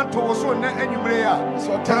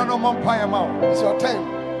your turn. It's your turn.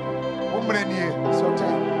 It's your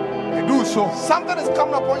turn. Do so. Something is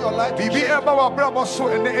coming upon your life. Change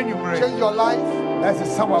your life. Change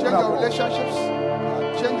your relationships.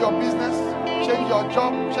 Change your business. Change your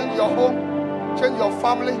job. Change your home. Change your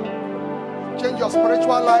family. Change your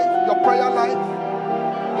spiritual life. Your prayer life.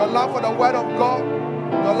 Your love for the word of God.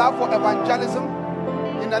 Your love for evangelism.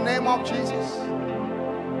 In the name of Jesus.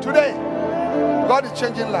 Today, God is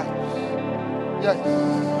changing lives. Yes.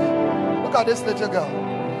 Look at this little girl.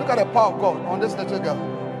 Look at the power of God on this little girl.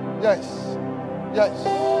 Yes. Yes.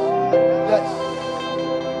 Yes.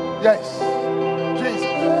 Yes. Jesus.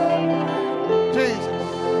 Jesus.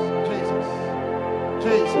 Jesus.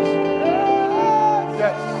 Jesus.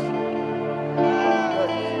 Yes.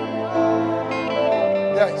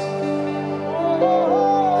 Yes. Yes.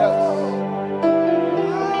 Yes.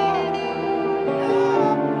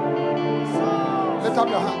 Lift up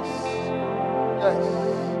your hands. Yes.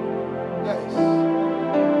 Yes.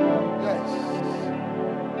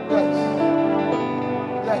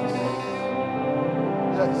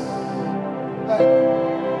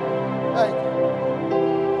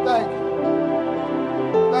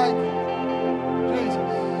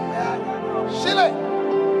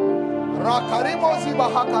 Makarimo ziba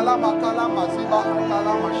hakala makala maziba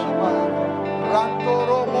hakala mashibala.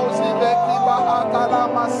 Rantoro mozibe kiba hakala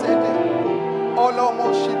masede. Olomo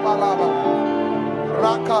shibalaba.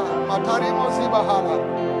 Raka matarimo ziba hala.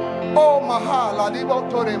 Oh mahala libo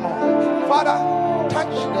torimo. Father,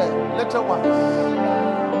 touch the little ones.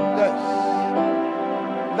 Yes.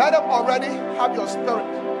 Let them already have your spirit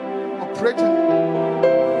operating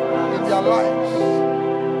in their lives,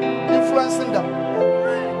 influencing them.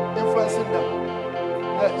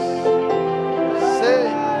 Yes. Say,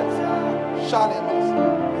 Shalimas,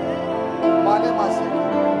 Malimas,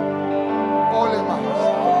 Olemas,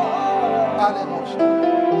 Alemos,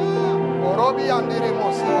 Orobi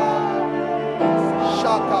Andiremos,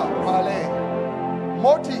 Shaka, Male,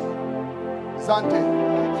 Moti, Zante,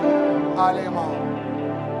 Alema,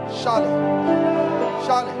 Shali,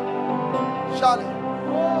 Shali, Shali,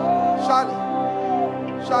 Shali,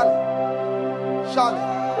 Shali, Shali.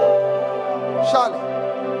 Shali,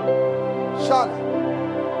 Shali,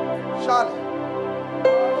 Shali,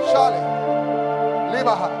 Shali,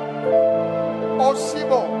 Libaha,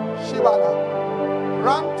 Osibo, Shibana,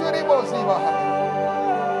 Ramtiribo Zibaha,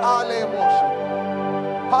 Alemoshi,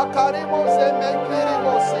 Pakarimo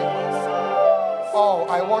Zemekiribo Se. Oh,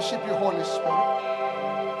 I worship you, Holy Spirit.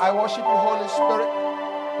 I worship you, Holy Spirit.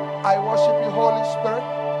 I worship you, Holy Spirit.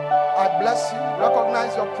 I bless you.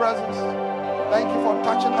 Recognize your presence. Thank you for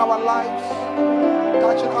touching our lives,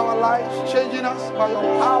 changing us by your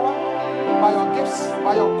power, by your gifts,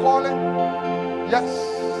 by your calling. Yes,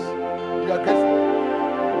 we are grateful.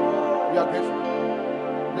 We are grateful.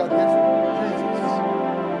 We are grateful. Jesus.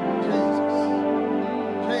 Jesus.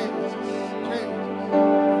 Jesus. Jesus.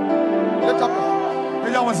 Lift up your hands.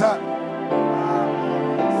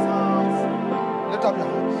 Lift up your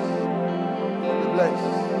hands. Be blessed.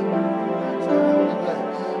 Be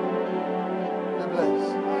blessed. Be blessed. Be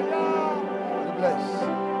blessed. Be blessed.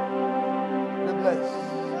 Be blessed.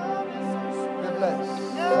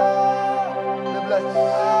 Be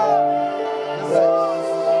blessed.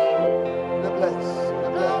 Be blessed. Be blessed.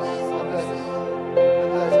 Be blessed. Be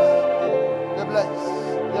blessed. Be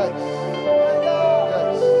blessed. Yes.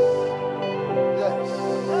 Yes. Yes. Yes.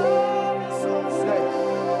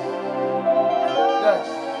 Yes. Yes.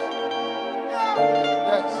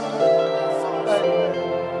 Thank you. Thank you.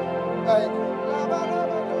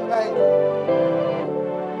 Thank you.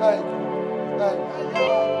 Thank you. Thank you.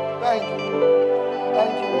 Thank you.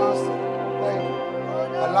 Thank you, Master. Thank you.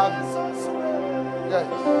 I love you. Yes.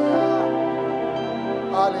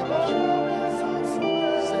 Hallelujah.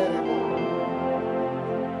 Serebo.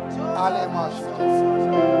 Hallelujah.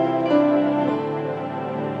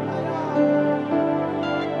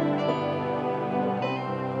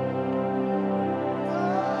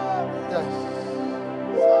 Yes.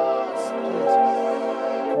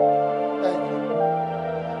 Thank you.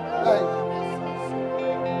 Thank you.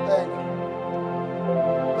 Thank you.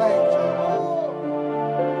 Thank you.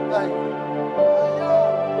 Thank you.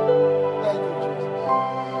 Thank you,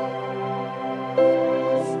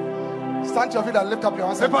 Jesus. Stand to your feet and lift up your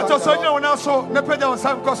hands and thank the Lord.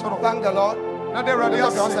 Thank the Lord. Lift up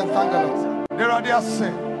your hands and thank the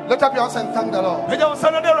Lord. Lift up your hands and thank the Lord. We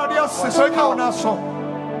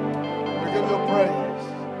give you praise.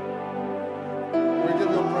 We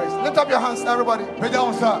give you praise. Lift up your hands, everybody.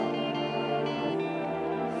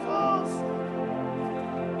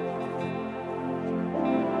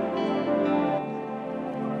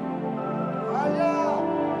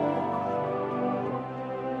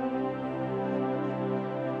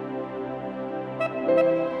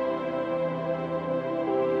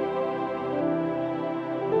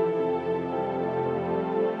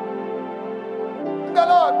 The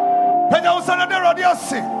Lord.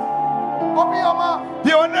 Open your mouth.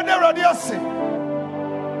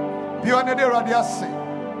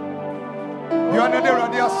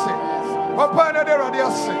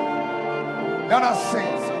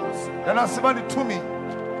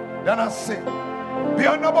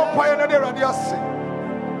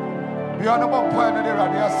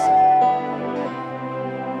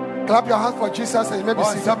 Clap your hands for Jesus and you may be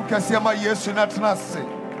seated.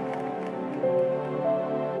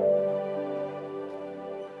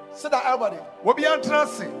 Sit down, everybody.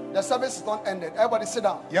 The service is not ended. Everybody sit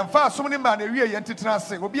down. The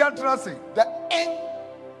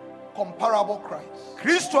incomparable Christ.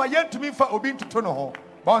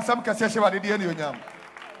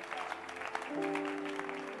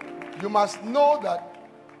 You must know that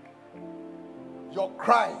your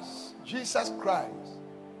Christ, Jesus Christ,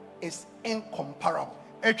 is incomparable.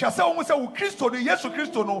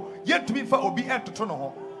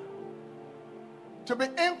 To be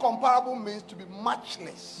incomparable means to be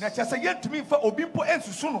matchless,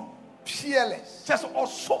 peerless,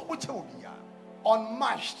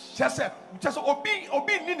 unmatched,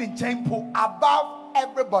 above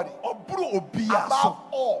everybody, above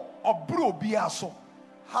all.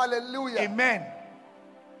 Hallelujah. Amen.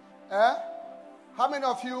 How many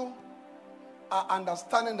of you are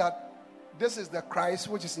understanding that this is the Christ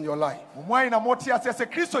which is in your life?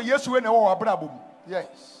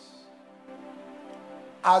 Yes.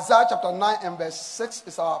 Isaiah chapter 9 and verse 6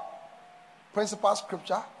 is our principal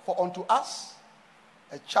scripture. For unto us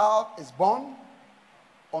a child is born,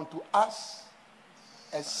 unto us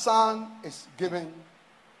a son is given.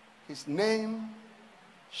 His name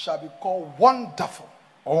shall be called Wonderful.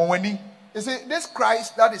 You see, this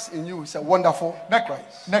Christ that is in you is a wonderful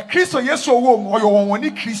Christ. Now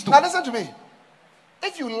listen to me.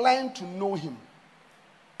 If you learn to know him,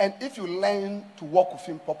 and if you learn to walk with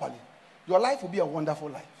him properly, your life will be a wonderful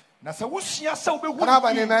life. Can I have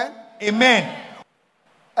an amen? Amen.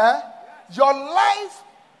 Your life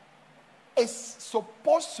is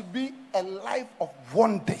supposed to be a life of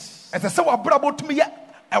wonders. Isaiah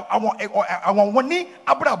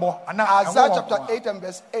chapter 8 and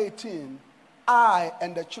verse 18. I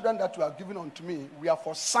and the children that you have given unto me, we are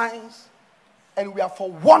for signs and we are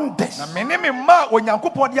for wonders.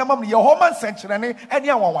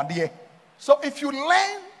 So if you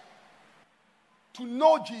learn to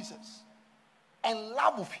know Jesus and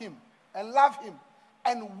love him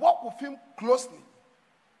and walk with him closely,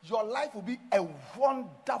 your life will be a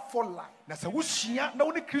wonderful life. I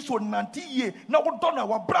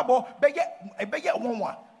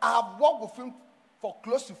have walked with him for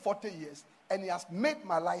close to 40 years, and he has made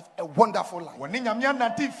my life a wonderful life.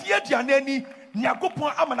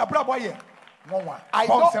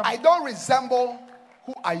 I don't resemble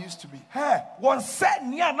who I used to be.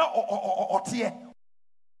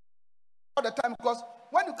 All the time, because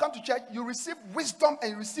when you come to church, you receive wisdom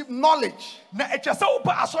and you receive knowledge.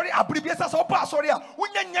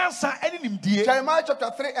 Jeremiah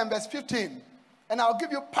chapter 3 and verse 15. And I'll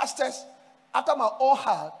give you pastors after my own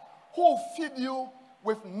heart who will feed you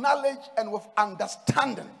with knowledge and with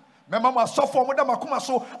understanding. And that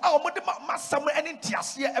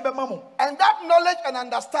knowledge and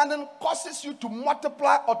understanding causes you to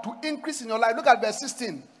multiply or to increase in your life. Look at verse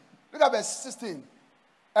 16. Look at verse 16.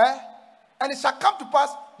 And it shall come to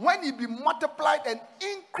pass when ye be multiplied and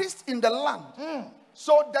increased in the land.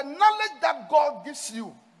 So the knowledge that God gives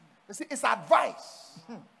you, you see, it's advice,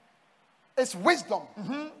 it's wisdom,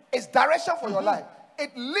 it's direction for your life.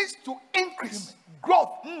 It leads to increase,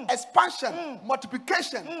 growth, expansion,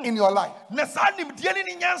 multiplication in your life. So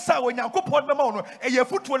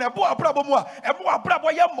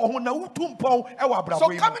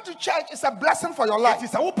coming to church is a blessing for your life.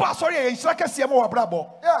 Yeah,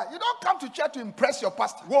 you don't come to church to impress your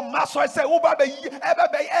pastor. And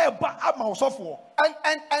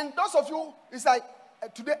those of you, it's like,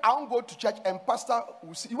 today I won't go to church and pastor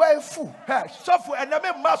will see you are a fool. It's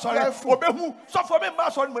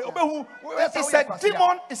a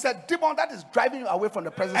demon. It's a demon that is driving you away from the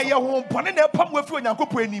presence of God.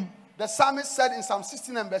 The psalmist said in Psalm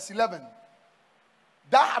 16 and verse 11,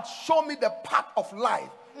 "Thou hast shown me the path of life,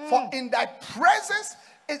 for in thy presence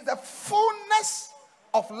is the fullness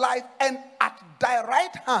of life, and at thy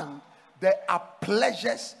right hand there are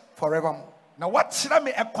pleasures forevermore." David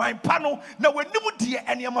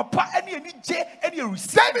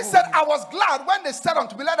said, "I was glad when they said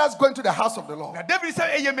unto me, let us go into the house of the Lord." David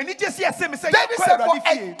said, "For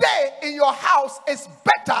a day in your house is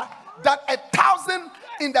better than 1,000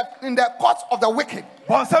 in the courts of the wicked."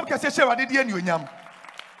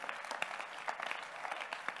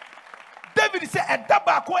 David said,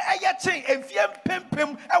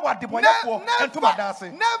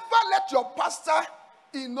 never let your pastor,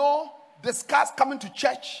 discuss coming to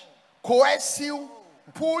church, coerce you,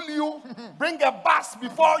 pull you, bring a bus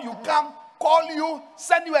before you come, call you,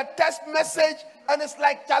 send you a text message, and it's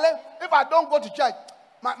like, Charlie, if I don't go to church,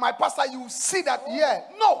 my pastor, you see that, yeah.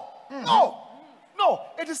 No.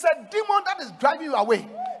 It is a demon that is driving you away.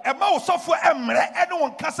 Look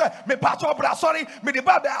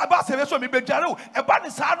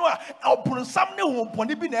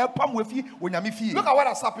at what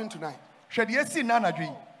has happened tonight.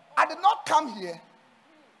 I did not come here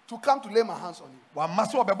to lay my hands on you.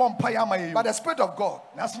 But the Spirit of God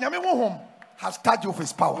has touched you with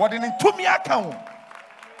his power.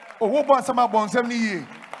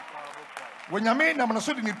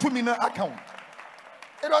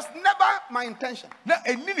 It was never my intention.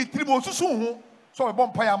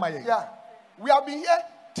 Yeah. We have been here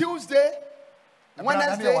Tuesday,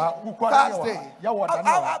 Wednesday, Thursday.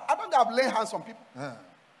 I don't have laying hands on people.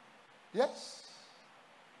 Yes.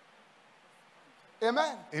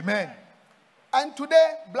 Amen. Amen. And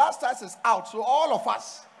today, Blasters is out, so all of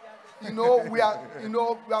us, we are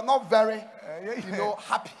not very,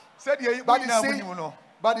 happy.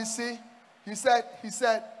 But you see, he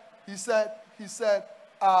said,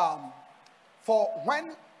 for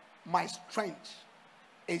when my strength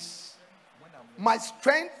is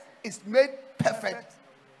made perfect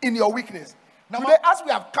in your weakness. Today, as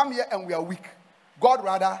we have come here and we are weak, God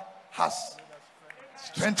rather has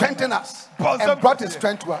strengthened us and brought his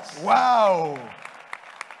strength to us. Wow.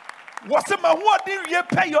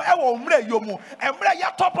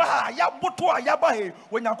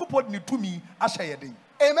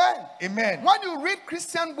 Amen. Amen. When you read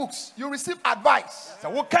Christian books, you receive advice.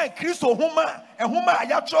 When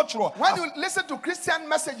you listen to Christian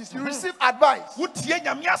messages, you receive advice. And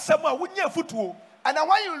then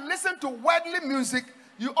when you listen to worldly music,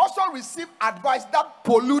 you also receive advice that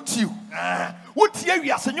pollute you. That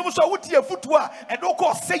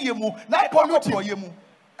pollute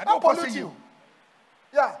you.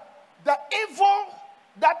 Yeah. The evil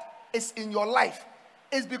that is in your life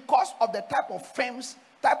is because of the type of films,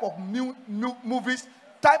 type of movies,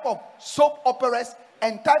 type of soap operas,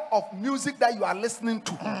 and type of music that you are listening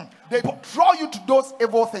to. They draw you to those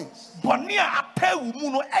evil things.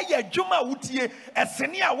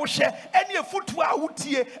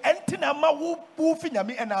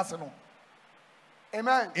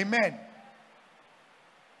 Amen. Amen.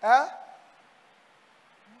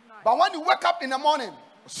 But when you wake up in the morning,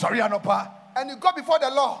 and you go before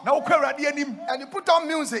the Lord, and you put on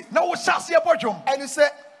music, and you say,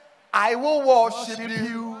 I will worship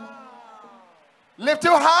you, lift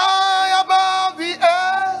you high above the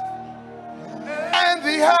earth and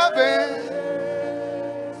the heavens.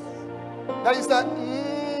 Then you say,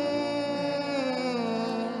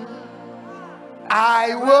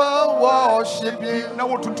 I will worship you.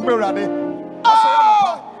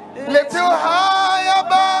 Oh, lift you high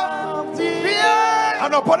above the earth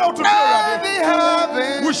and the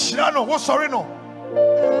heavens.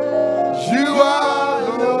 You are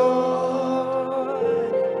Lord.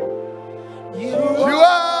 You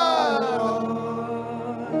are Lord.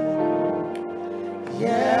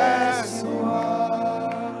 Yes, you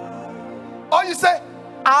are. Or you say,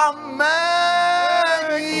 Amen.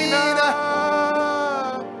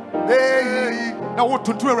 Now what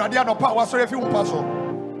to do? Radiano power. Sorry if you pass on.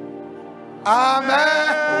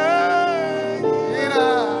 Amen.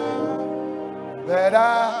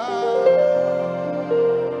 Better.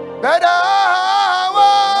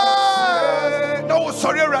 No,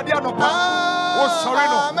 sorry, Radiano power. Oh, sorry,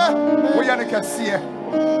 no. We can see.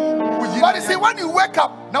 But you see, when you wake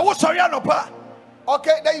up, now what sorry, no pa.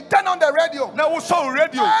 Okay, then you turn on the radio. Now what saw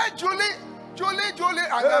radio? Hey, Julie,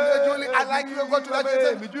 I like you. Go to that.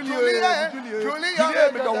 Julie.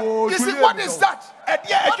 You see, what is that?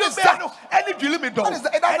 What is that?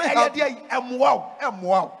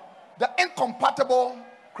 The incompatible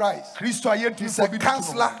Christ. He's a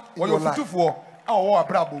counselor in your life.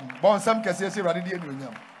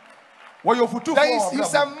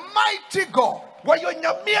 He's a mighty God.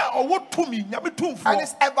 And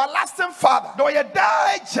his everlasting Father.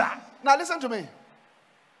 Now listen to me.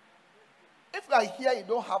 If you are here, you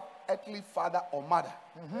don't have earthly father or mother.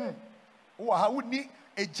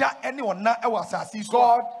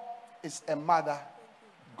 God is a mother.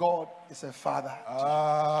 God is a father.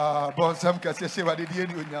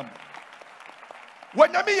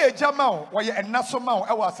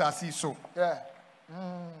 Yeah.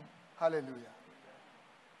 Hallelujah.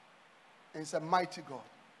 It's a mighty God.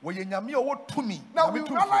 Now we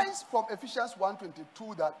realize from Ephesians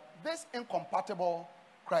 1:22 that this incompatible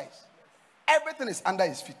Christ, everything is under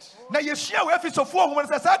his feet.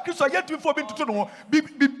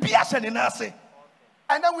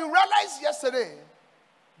 And then we realized yesterday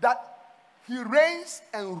that he reigns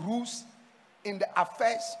and rules in the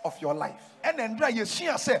affairs of your life. Now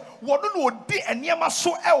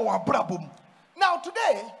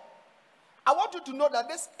today, I want you to know that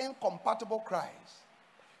this incompatible Christ,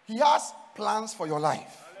 he has plans for your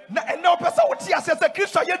life. And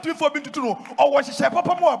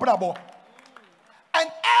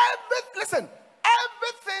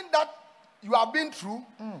everything that you have been through,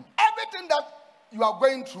 everything that you are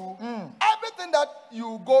going through, everything that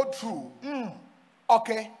you go through,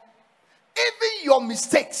 okay, even your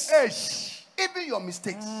mistakes,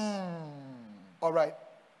 all right,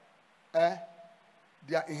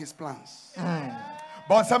 they are in his plans.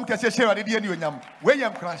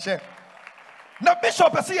 Na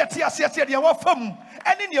bishop say yɛte de wa fam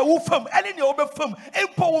ɛne ne wo fam ɛne ne wo be fam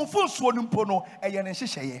empo wo mfonso no mpo no ɛyɛ ne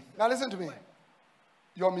hyehyɛye. Now listen to me.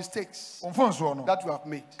 Your mistakes Mfonso no that you have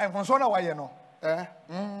made. Mfonso na wayɛ no.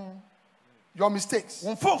 Your mistakes.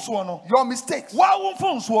 Mfonso no. Your mistakes. Wa wo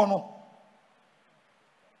mfonso no.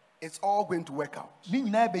 It's all going to work out. Ni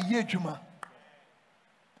nyina be yɛ adwuma.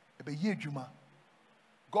 Be yɛ adwuma.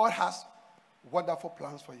 God has wonderful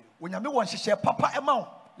plans for you. Onyame wɔ nhyehyɛ papa ɛma wo.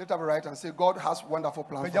 Lift up your right and say, God has wonderful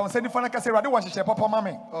plans for Pagya you. wo sɛ nifa na ka sɛ Awurade wɔ nhyehyɛ papa ma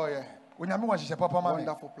me. Oh yeah. Onyame wɔ nhyehyɛ papa ma me.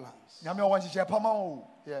 Wonderful plans. Nyame wɔ nhyehyɛ papa ma wo.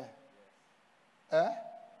 Yeah.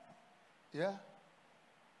 Yeah.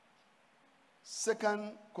 2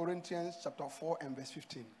 Corinthians chapter 4 and verse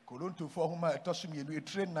 15. 2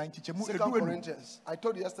 Corinthians. I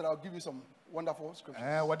told you yesterday I'll give you some wonderful scriptures.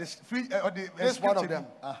 This is one of them.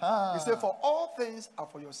 He said, for all things are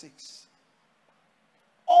for your sakes.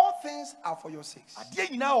 All things are for your sakes.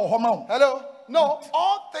 Hello? No,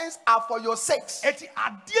 all things are for your sakes. Everything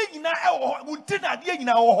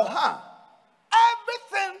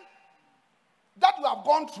that you have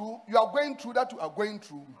gone through, you are going through, that you are going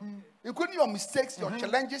through, including your mistakes, your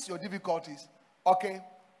challenges, your difficulties. Okay?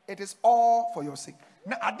 It is all for your sake.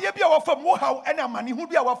 Give me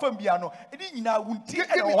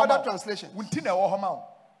other translation.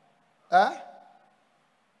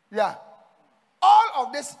 Yeah. All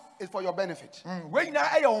of this is for your benefit.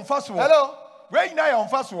 Hello?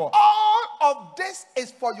 All of this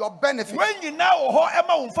is for your benefit.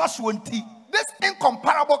 This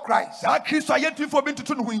incomparable Christ,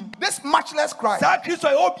 this matchless Christ,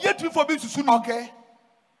 okay,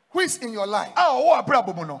 who is in your life,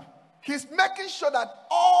 he's making sure that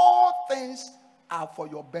all things are for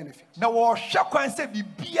your benefit. So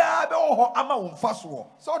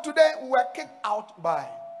today we were kicked out by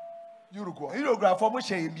Uruguay.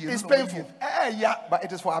 It's painful, but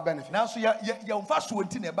it is for our benefit.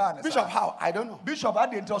 Bishop, how? I don't know. But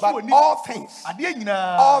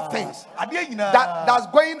all things that's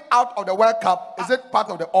going out of the World Cup, is it part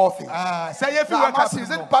of the all things? Is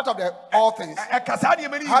it part of the all things?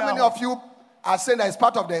 How many of you are saying that it's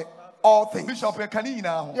part of the all things? Bishop,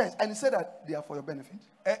 yes, and he said that they are for your benefit.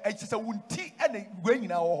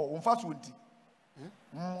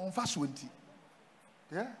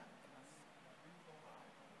 Yeah.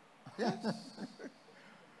 Yes.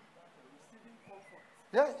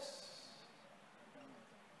 Yes.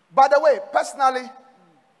 By the way, personally,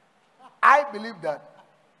 I believe that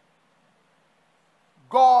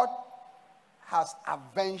God has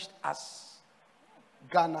avenged us,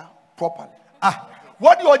 Ghana, properly.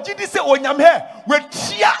 What your GD say on yam here? We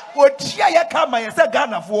chia ya kama ya say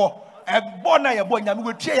Ghana for a bona ya boy yam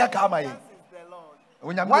we chia ya kama ya.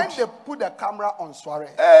 When they put the camera on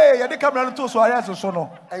Suarez, hey, the camera to Suarez so no,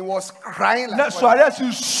 and he was crying like Suarez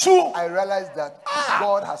is so. I realized that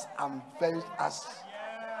God has avenged us.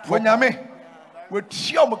 When yame, we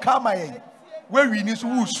chia mo kama ya, where we need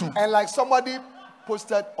to soon. And like somebody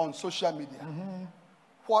posted on social media,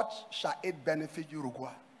 what shall it benefit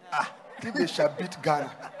Uruguay? If they shall beat Ghana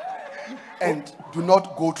and do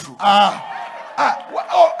not go through.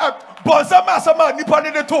 Bonsama nipa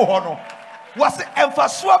ne to ho no. Was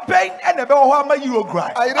emphasis pain and the Bahama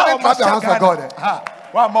Uruguay. I didn't clap your hands for God.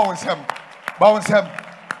 One bounce him.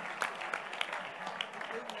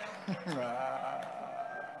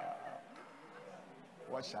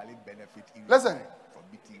 What shall it benefit you? Listen, from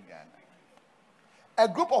beating Ghana? A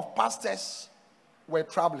group of pastors were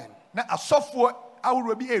traveling. Now, a software, I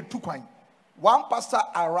will be a 2 coin. One pastor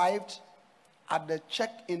arrived at the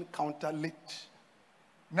check-in counter late.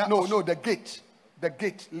 No, the gate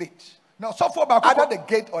late. Now, software either the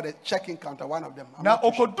gate or the check-in counter, one of them. Now,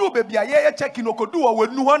 Okodu baby, I check-in Okodu or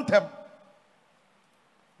when you want them.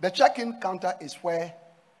 The check-in counter is where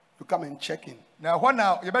you come and check in. Now,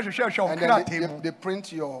 you better show and then they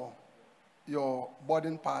print your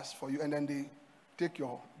boarding pass for you, and then they take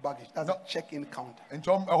your baggage. That's a check-in counter. I'm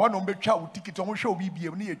telling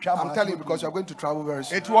you because you're going to travel very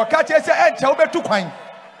soon.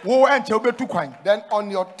 Then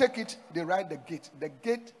on your ticket, they write the gate. The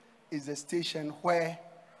gate is the station where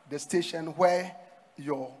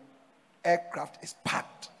your aircraft is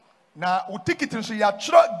parked. Now, ticket is your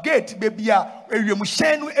gate, baby.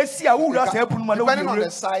 Depending on the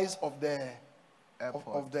size of the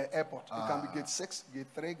airport, it can be gate 6, gate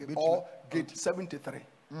 3, or gate 73.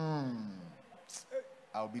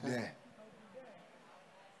 I'll be there.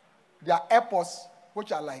 There are airports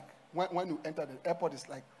which are like when you enter the airport, is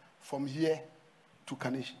like from here to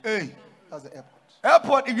Kaneshi. Hey, that's the airport.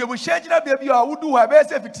 Airport. If you must change na baby, I would do. I better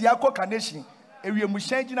say if it's Yako Kaneshi. If you must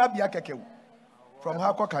change na baby, from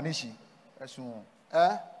Hako Kaneshi.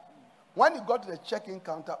 When he got to the check-in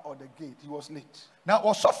counter or the gate, he was late. Now,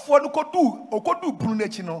 osofo no kodu bunu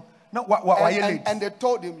n'echi no. Na wa late. And they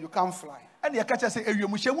told him, you can't fly. And the catcher say,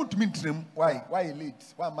 "Ewiamushe wuntumi ntrem." Why? Why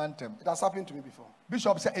late? Why mantem? It has happened to me before.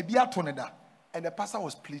 Bishop said, "Ebi ato da." And the pastor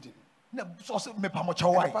was pleading. Na so say me pamocha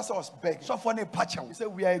And why? the pastor was begging. So for ne pacha. He said,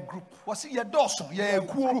 we are a group. Was ye doso? Ye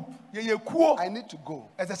group. Ye kuo. I need to go.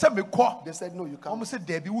 As I said, me ko. They said, no, you can't. Almost said,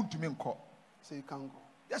 "Debi wuntumi nko." So you can't go.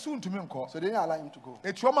 Yes, wuntumi nko. So they didn't allow him to go.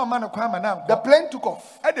 Etuoma man kwa na. The plane took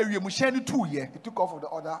off. And the ewiamushe ni tu ye. It took off with the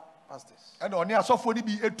other pastors. And oni asofo ni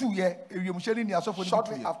bi etu ye. Ewiamushe ni asofo ni.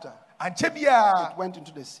 Shortly after, it went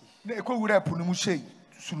into the sea.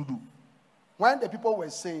 When the people were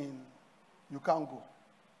saying, you can't go,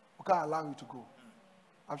 we can't allow you to go,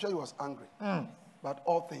 I'm sure he was angry. But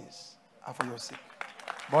all things are for your sake.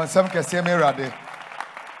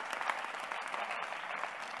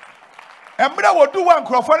 Embra wo do wan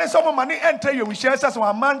krofo ne some mane enter you share say some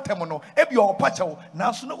amantem no e bi o pacha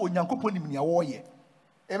na so na onyankopon nim nia wo ye.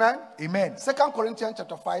 Amen. Amen. 2 Corinthians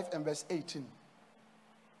chapter 5 and verse 18.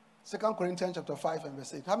 2 Corinthians chapter 5 and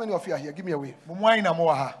verse 8. How many of you are here? Give me a wave. 2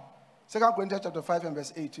 Corinthians chapter 5 and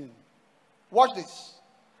verse 18. Watch this.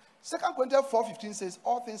 2 Corinthians 4:15 says,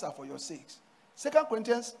 all things are for your sakes. 2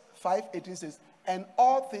 Corinthians 5:18 says, and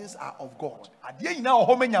all things are of God.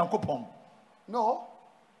 No.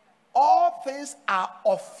 All things are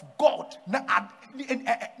of God. That means,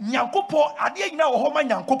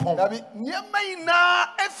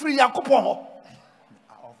 every of God.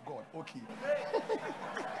 Okay.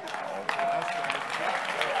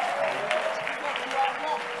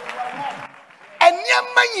 And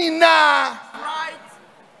right.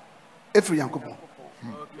 Every Yankupon.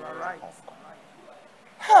 You are right.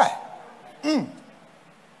 Hey.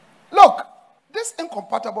 Look, this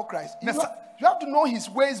incompatible Christ. You have to know his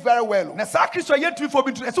ways very well.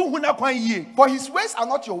 For his ways are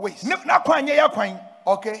not your ways.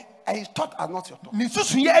 Okay? And his thoughts are not your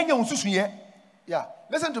thoughts. Yeah.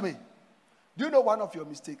 Listen to me. Do you know one of your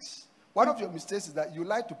mistakes? One of your mistakes is that you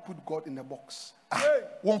like to put God in a box.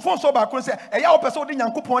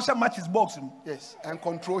 Yes. And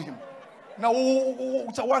control him.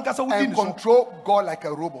 And control God like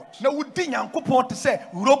a robot. No.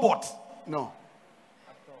 No.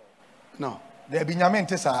 No.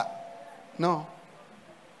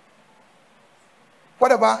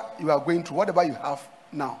 Whatever you are going through, whatever you have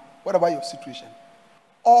now, whatever your situation,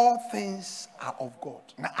 all things are of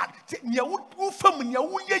God.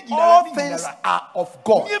 All things are of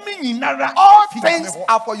God. All things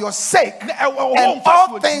are for your sake. And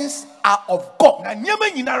all things are of God.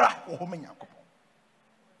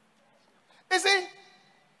 You see?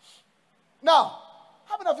 Now,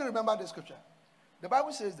 how many of you remember the scripture? The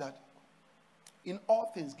Bible says that in all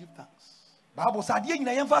things give thanks.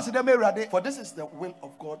 For this is the will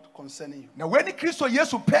of God concerning you. When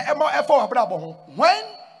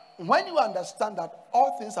you understand that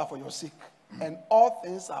all things are for your sake and all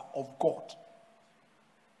things are of God,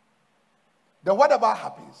 then whatever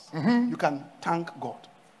happens, you can thank God.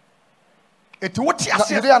 Now,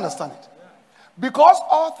 you don't understand it. Because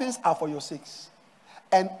all things are for your sakes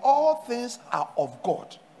and all things are of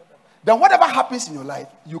God, then whatever happens in your life,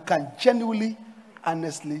 you can genuinely,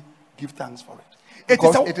 honestly give thanks for it.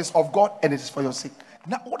 Because it is of God and it is for your sake.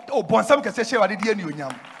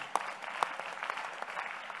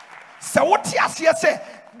 So what you say?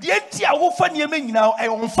 The entire wofa niema nyina e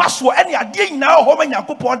onfa so ene ade nyina ho ma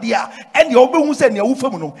Nyankopon dia ene obehu se ne wofa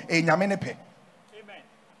mu no e nyame ne pe. Amen.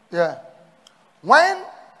 Yeah. When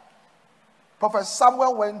Prophet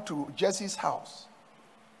Samuel went to Jesse's house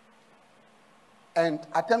and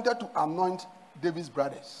attempted to anoint David's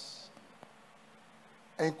brothers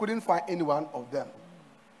and couldn't find any one of them,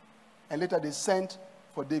 and later they sent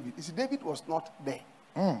for David. You see, David was not there.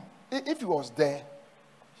 If he was there,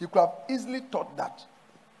 he could have easily thought that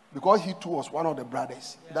because he too was one of the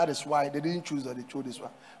brothers. Yeah. That is why they didn't choose that, they chose this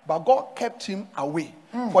one. But God kept him away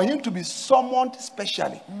for him to be summoned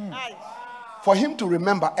specially. For him to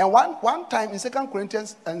remember. And one time in 2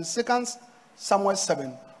 Corinthians and 2 Samuel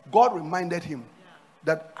 7, God reminded him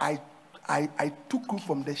that I took you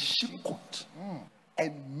from the sheepcote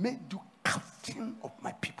and made you captain of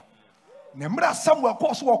my people. Nemra Samuel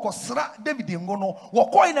koso wokosra David ngono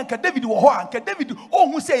wokoy na nka David wo ho anka David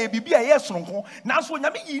ohun se ye bibia ye sonko nanso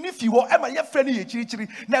nyame yi ni fi ho e ma ye frɛ ne ye chirichiri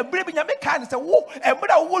na bere bi nyame ka ne se wo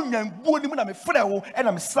emra wo nwanbuo ni mu na me frɛ wo e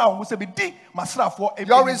na me sra wo se be di masrafo.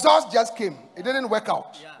 Your results just came. It didn't work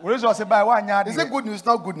out. Results by wa anya. Is it good news?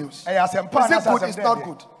 Not good news. Is it good? It's not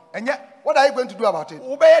good. What are you going to do about it?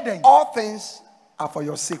 All things are for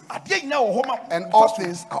your sake. And all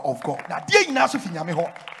things are of God.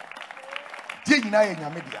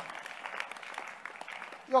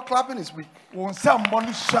 Your clapping is weak. Won some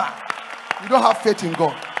money sha. You don't have faith in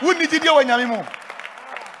God. Who need you when you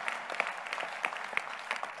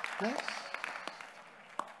Yes.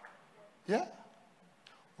 Yeah.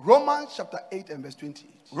 Romans chapter 8 and verse 28.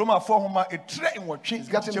 Roma 4 homa a tre in watching. It's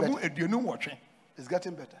getting better. Eduenu watching. It's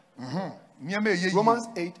getting better. Romans Romans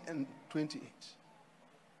 8 and 28.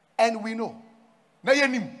 And we know na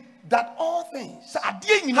yenim that all things.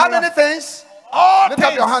 ade How many things? all Lift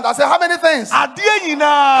up your hand. I say, how many things? ade nyina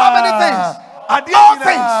How many things? ade All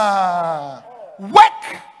nyina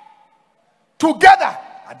Work together.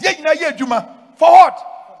 ade nyina ye adwuma For what?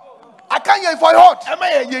 I can't hear you. For what? ema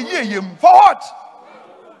ye yem For what?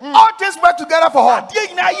 All things work together for what? ade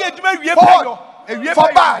nyina ye adwuma wie For peyo what? ewie For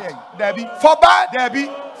peyo bad. dabi For bad. dabi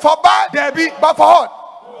For bad. dabi But for what?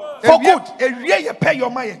 For good. ewie ye peyo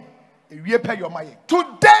mayen ewie peyo mayen To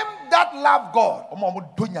them that love God.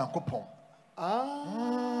 omo do nyankopon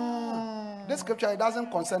This scripture, it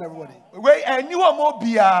doesn't concern everybody. we eni ho mo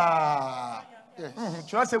bia Yes.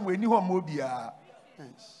 try say we eni ho mo bia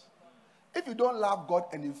Yes. If you don't love God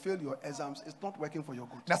and you fail your exams, it's not working for your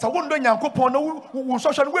good. na sa wo ndo nyankopon no wo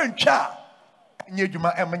social no we ntwa nye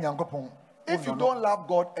adwuma em nyankopon If you don't love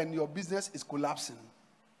God and your business is collapsing,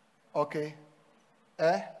 okay,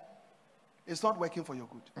 it's not working for your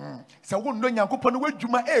good. sa wo ndo nyankopon no we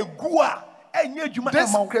adwuma egu a enye adwuma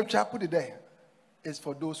This em scripture, put it there, is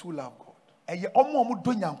for those who love God. eye omo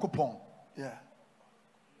do nyankopon Yeah.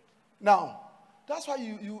 Now, that's why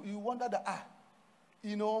you wonder that,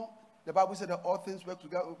 you know, the Bible said that all things work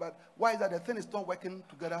together, but why is that the thing is not working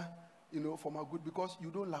together, you know, for my good? Because you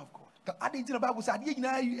don't love God. ade nti na bible say ade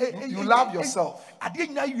nyina You love yourself. ade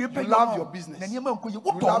nyina wie peyo You love your business. na niam nko ye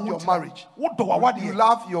wo You do love your marriage. wo do wawade You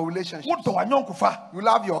love your relationship. wo do wanyonkofa You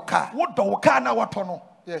love your car. wo do wo car na wato no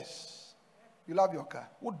Yes. You love your car.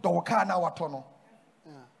 wo do wo car na wato no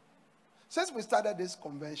Since we started this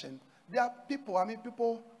convention, there are people,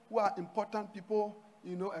 people who are important people,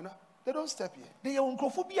 you know, and they don't step here. they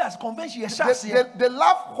nkrofo bi as convention ye shase They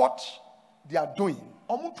love what they are doing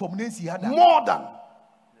omo tom na nsi hada more than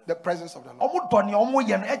the presence of the Lord. omo do ne omo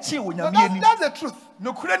ye no eche wo No, nyame ani that's the truth.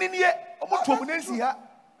 no kura ni ne omo tom na nsi ha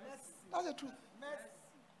That's the truth.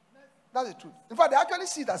 That's the truth. In fact, they actually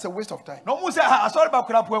see it as a waste of time. no mo say ha sorry ba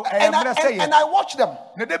kura po And I watch them.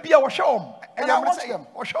 na de bia wo hwe And I watch them.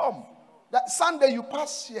 wo hwe That Sunday you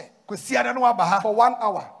pass here ko siada no aba ha for 1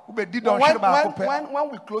 hour. wo be di don hwe ba ko pe When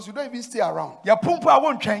we close, you don't even stay around. ya pumpu a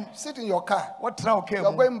wo ntwen Sit in your car. wo tra o ke You're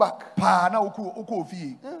mu going back. pa na wo ko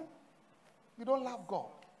ofie You don't love God.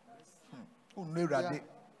 wo no urade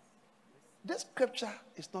This scripture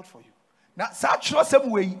is not for you. na sa chiro sem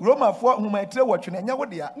we Roma 4 homa etre wo twe na nya wo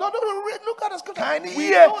de a No, look at the scripture. Can We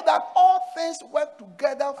hear. know that all things work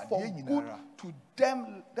together for Ade good nyinara. to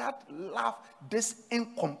them that love this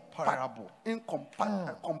incomparable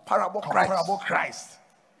comparable Christ. Christ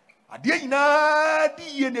ade nyina di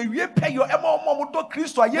ye na wie peyo ema omo do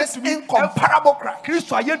Kristo This ayetumi incomparable Christ.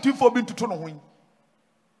 Kristo ayetumi fo bi ntuto no ho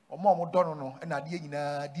omo do no no na ade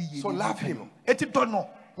nyina di ye So love him. eti do no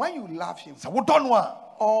When you love him, sa wo do no a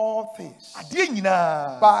all things, ade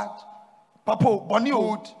nyina bad, papo boni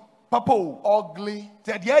o good, papo ugly,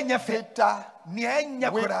 te de anya fe bitter, ne anya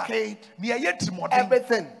kora wicked, ne ayetimoden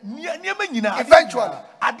everything niema nyina Eventually.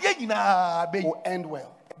 ade nyina be will end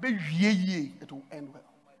well. wie yie It will end well.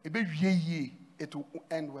 ebe wie yie It will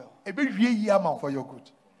end well ebe wie yie ama for your good.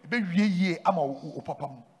 ebe wie yie ama wo papa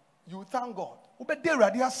mu You thank God. wo be de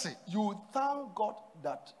urade ase You thank God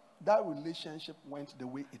that that relationship went the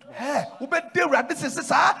way it went. wo be de urade se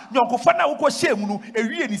sa nyonkofa na wo ko hye mu no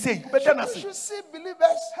ewie ni sei be de na You se should see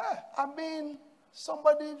believers. I mean,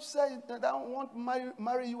 somebody said that I want to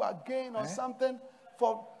marry you again or something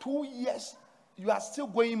for 2 years. You are still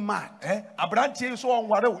going mad. abrantie so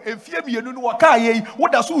onware wo efie mienu no waka ye wo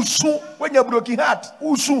da so usu wanya broken heart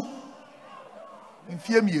usu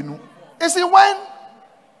efie mienu You see, when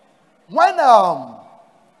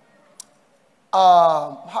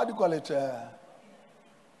how do you call it?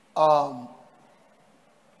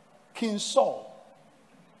 King Saul.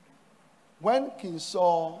 When King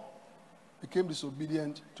Saul became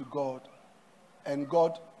disobedient to God, and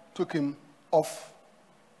God took him off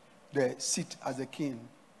the seat as a king,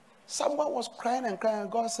 someone was crying and crying,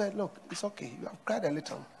 and God said, "Look, it's okay. You have cried a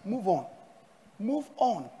little. Move on. Move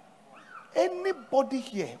on. Anybody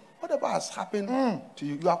here, whatever has happened to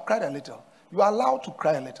you, you have cried a little. You are allowed to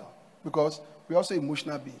cry a little because we're also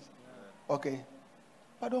emotional beings. Okay?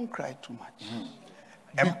 But don't cry too much.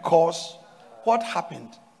 Because what happened,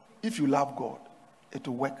 if you love God, it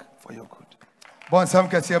will work for your good. Bon sam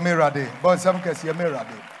kese mirade bon sam kese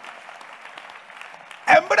mirade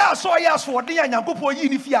embre Ebra so yes for the Yankopon yi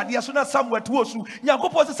ni fi ade so na Samuel to osu.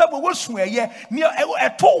 Yankopon se Samuel wo su eye. Ni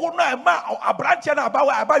eto no ma abrantia na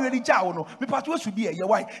aba we ni gya wo no. Me pato osu bi eye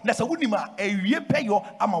why. Na se woni ma ewie peyo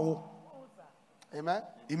ama wo. Amen.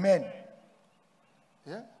 Amen.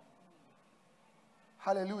 Yeah.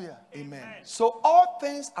 Hallelujah. Amen. So all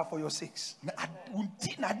things are for your sakes. And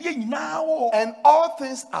all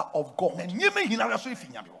things are of God.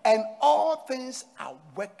 And all things are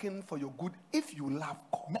working for your good if you love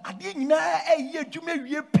God. If you love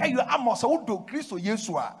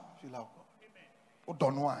God.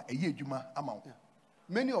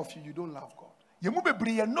 Many of you don't love God.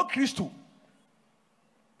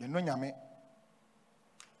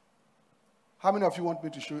 How many of you want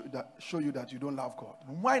me to show you that you don't love God?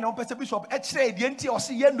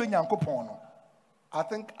 I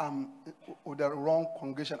think I'm with the wrong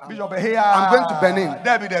congregation. I'm going to Benin. I'm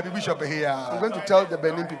going to tell the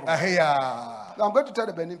Benin people. No, I'm going to tell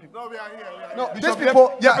the Benin people. No, these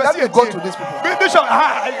people. Yeah, let me go to these people. Bishop,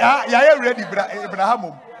 yeah, ready,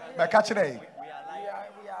 Abraham.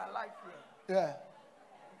 Yeah.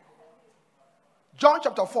 John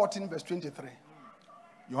chapter 14, verse 23.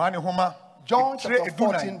 John chapter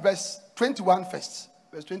 14, verse 21 first.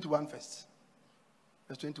 Verse 21 first.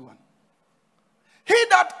 Verse 21. He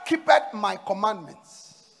that keepeth my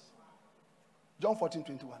commandments. John 14,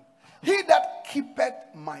 21. He that keepeth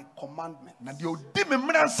my commandments.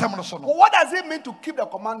 What does it mean to keep the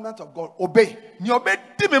commandments of God? Obey. And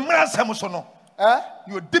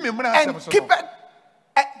keepeth.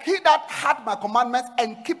 He that hath my commandments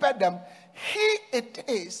and keepeth them, he it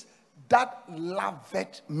is that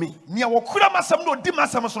loveth me. Give me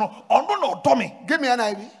an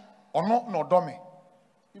IV.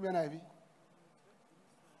 Give me an IV.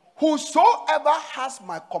 Whosoever has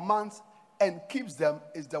my commands and keeps them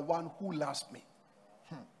is the one who loves me.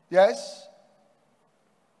 Yes?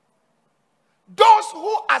 Those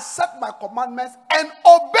who accept my commandments and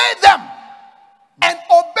obey them,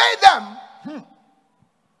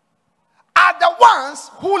 are the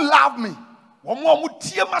ones who love me. How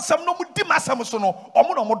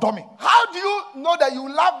do you know that you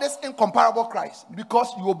love this incomparable Christ?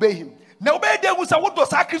 Because you obey him. I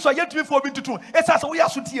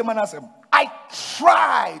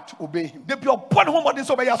try to obey him. I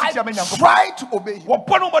try to obey him.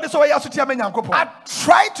 I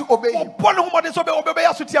try to obey him.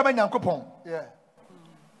 Yeah.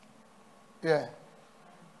 Yeah.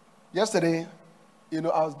 Yesterday, I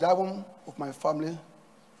was driving with my family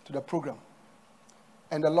to the program.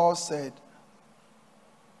 And the Lord said,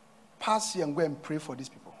 pass here and go and pray for these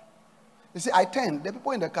people. You see, I turned. The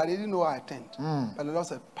people in the car, they didn't know I turned. But the Lord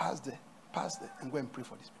said, pass there, and go and pray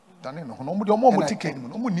for these people.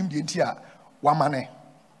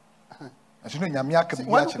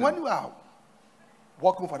 When you are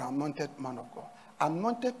working for an anointed man of God,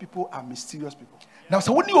 anointed people are mysterious people. Now,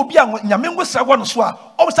 so when you be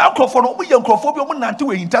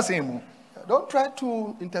don't try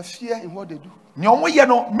to interfere in what they do.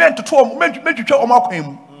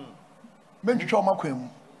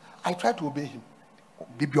 I try to obey him.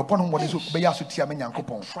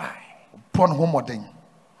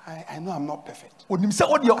 I know I'm not perfect. I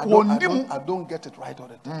don't get it right all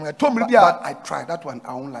the time. But I try. That one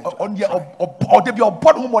I won't like to.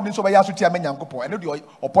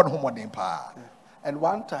 And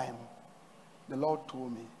one time, the Lord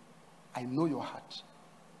told me, I know your heart,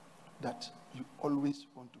 that you always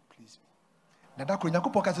want to please me.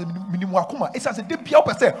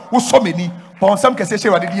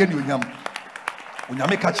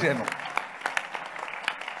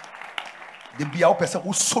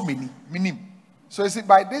 So you see,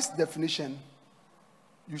 by this definition,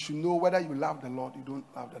 you should know whether you love the Lord, you don't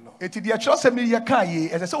love the Lord.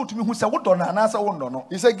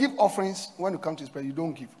 He said, give offerings when you come to his prayer, you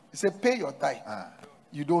don't give. He said, pay your tithe,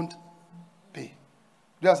 you don't pay.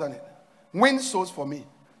 Do you understand it? Win souls for me,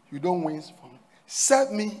 you don't win for me.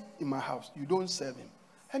 Serve me in my house, you don't serve him.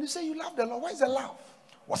 And you say you love the Lord. Why is the love?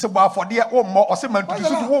 To love God,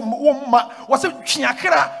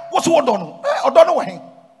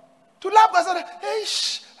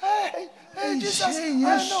 hey, Jesus,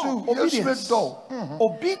 obedience.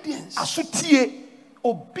 Obedience.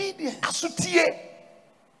 Obedience.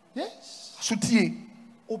 Yes.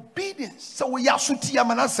 Obedience. So we are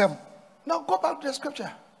now go back to the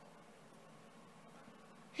scripture.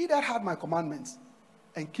 He that had my commandments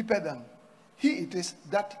and keepeth them, he it is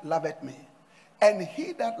that loveth me. And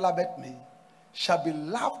he that loveth me shall be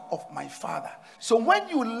loved of my Father. So when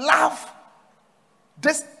you love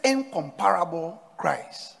this incomparable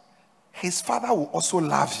Christ, his Father will also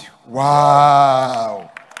love you. Wow.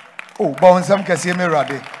 Oh, bonsam kasiye me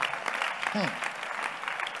rade.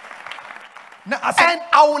 And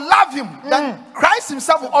I will love him. Then Christ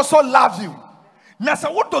himself will also love you. Na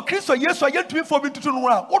sa wodo Kristo Yesu ayentumi fo bi tutu no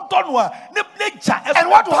a wodo no a ne nature. And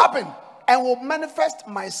what will happen? And will manifest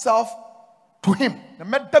myself to him.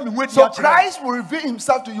 So Christ will reveal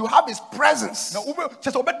himself to you. You have his presence.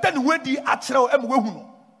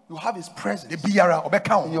 You have his presence in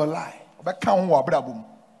your life.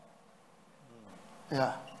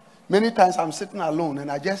 Yeah. Many times I'm sitting alone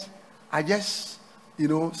and I just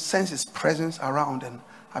sense his presence around and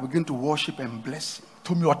I begin to worship and bless him.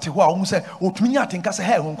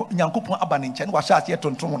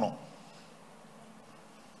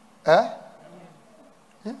 Yeah.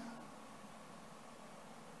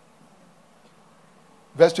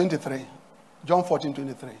 Verse 23, John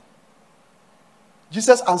 14:23.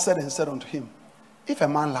 Jesus answered and said unto him, if a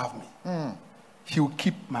man love me, he will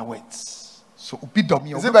keep my words. So, is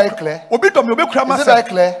it very clear? Is it very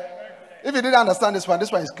clear? If you didn't understand this one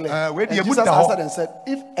is clear. And Jesus answered and said,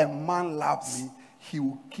 if a man loves me, he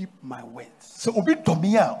will keep my words. So, yeah.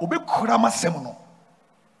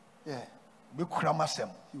 He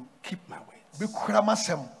will keep my words.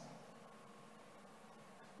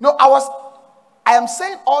 No, I am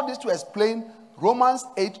saying all this to explain Romans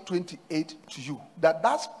 8:28 to you.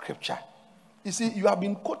 That scripture, you see, you have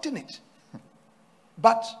been quoting it.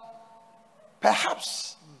 But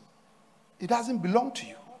perhaps it doesn't belong to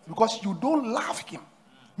you because you don't love him.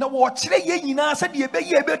 Now what said Romans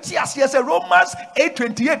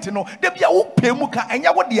 8:28 no de bia wo pemu ka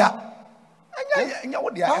enya wo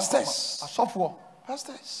dia pastors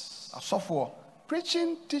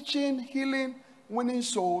preaching, teaching, healing, winning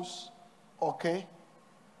souls, okay,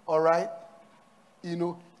 all right,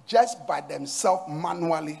 just by themselves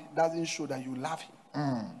manually doesn't show that you love him.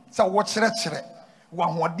 So what you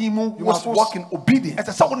must walk in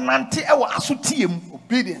obedience.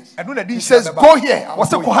 Obedience. He says, go here.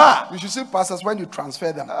 You should see pastors when you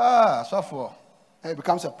transfer them. It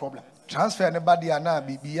becomes a problem. Transfer anybody yeah,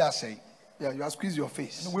 you have squeezed your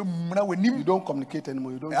face. You don't communicate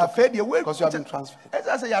anymore. You don't because you have been transferred.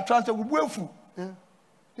 Yeah.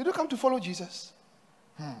 Did you come to follow Jesus?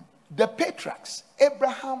 The patriarchs,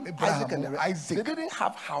 Abraham, Isaac, and Isaac, they didn't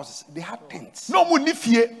have houses, they had tents. No more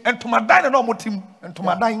nifie and to my dine no more team and to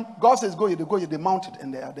my dine. God says go, they mounted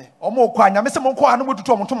and they are there.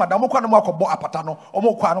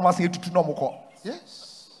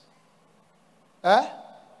 Yes.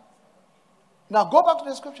 Now go back to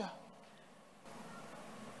the scripture.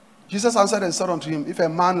 Jesus answered and said unto him, if a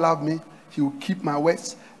man love me, he will keep my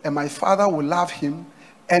words, and my Father will love him,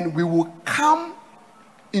 and we will come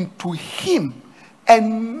into him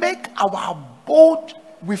and make our abode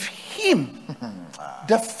with him.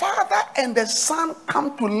 The Father and the Son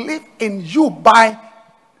come to live in you by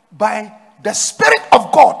the Spirit of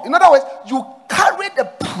God. In other words, you carry the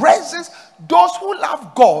presence. Those who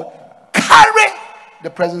love God carry the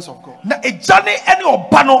presence of God. They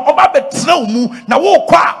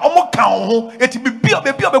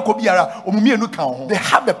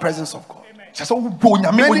have the presence of God.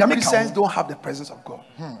 Many Christians don't have the presence of God.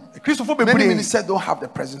 Many ministers don't have the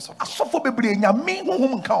presence of God.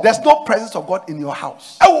 There's no presence of God in your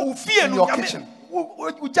house, in your kitchen,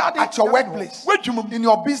 at your workplace, in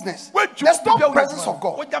your business. There's no presence of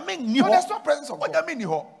God. No, there's no presence of God.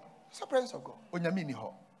 There's no presence of God.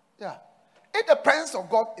 Yeah. If the presence of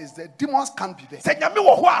God is there, demons can't be there.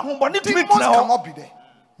 Demons cannot be there.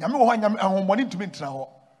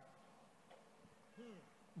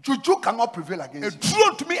 Juju cannot prevail against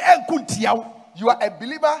you. You are a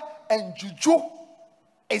believer and juju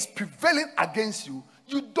is prevailing against you.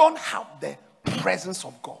 You don't have the presence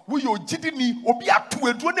of God. You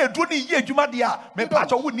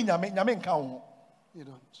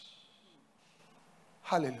don't.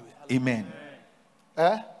 Hallelujah. Amen.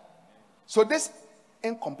 So this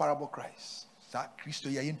incomparable Christ, if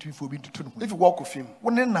you walk with him,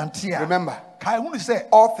 remember,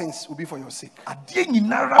 all things will be for your sake. All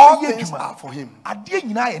things are for him.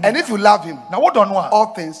 And if you love him,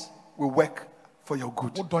 all things will work for your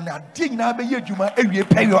good.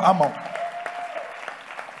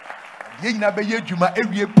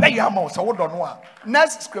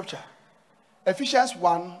 Next scripture, Ephesians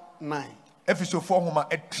 1:9. Ephesians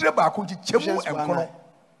 1:9.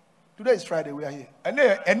 Today is Friday, we are here.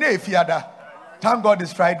 Thank God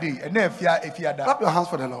it's Friday. Clap your hands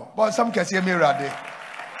for the Lord. But some can see me ready.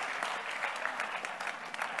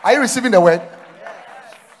 Are you receiving the word?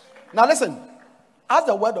 Now listen. As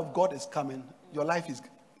the word of God is coming, your life is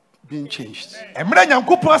being changed. I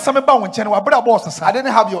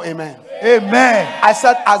didn't have your amen. Amen. I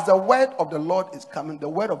said, as the word of the Lord is coming, the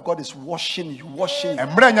word of God is washing you, washing you.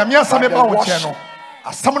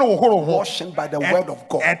 Washing by the word of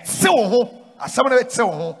God.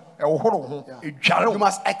 You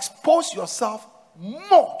must expose yourself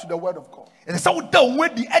more to the word of God.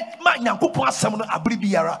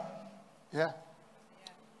 Yeah.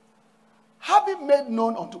 Having made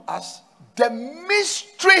known unto us the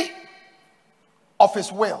mystery of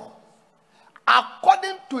his will,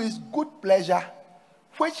 according to his good pleasure,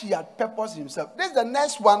 which he had purposed himself. This is the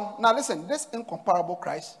next one. Now listen, this incomparable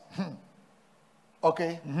Christ.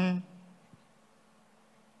 Okay.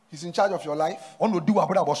 He's in charge of your life.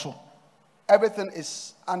 Everything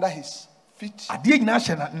is under his feet. Is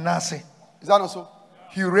that also?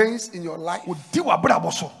 He reigns in your life.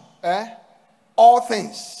 All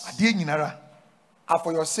things are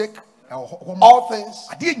for your sake. All things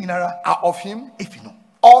are of him.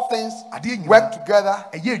 All things work together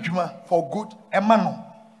for good.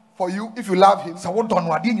 For you, if you love him.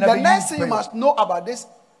 The next thing you must know about this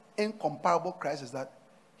incomparable Christ is that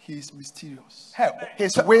he is mysterious.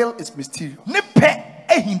 His will is mysterious.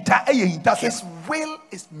 His will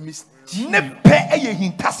is mysterious. You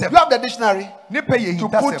have the dictionary to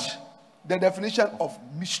put the definition of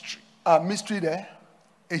mystery there.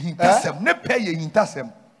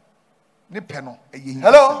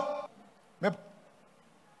 Hello?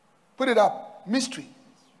 Put it up. Mystery.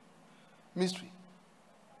 Mystery.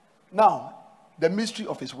 Now, the mystery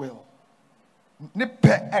of his will.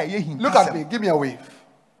 Look at me. Give me a wave.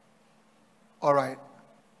 All right.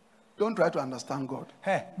 Don't try to understand God.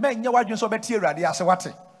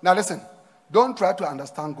 Now listen. Don't try to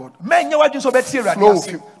understand God. Flow with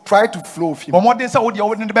him. Try to flow with him. Try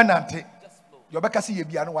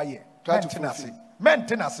to flow with him.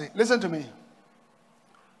 Listen to me.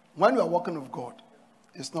 When you are walking with God,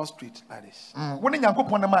 it's not straight like this.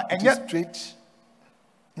 It is straight.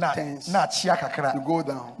 Tense. You go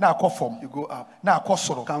down. You go up.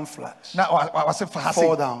 Come flat.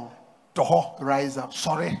 Fall down. Rise up.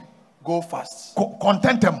 Sorry. Go fast.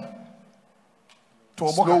 Content them.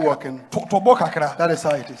 Slow walking. That is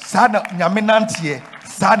how it is. Sana nyaminantie.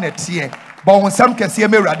 Sana tie. Bawonsam kesiye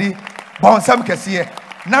me radi. Bawonsam kesiye.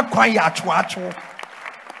 Na kwan ya atwo.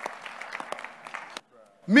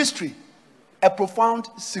 Mystery. A profound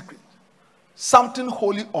secret. Something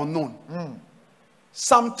wholly unknown.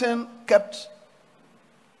 Something kept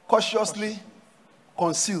cautiously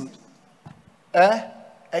concealed. A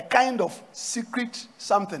kind of secret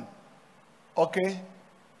something. Okay?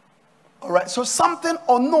 All right. So something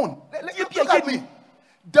unknown. Look at me.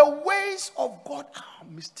 The ways of God are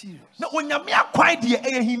mysterious.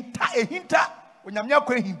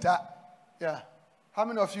 Yeah. How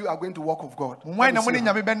many of you are going to walk with God?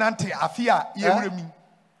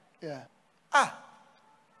 Yeah.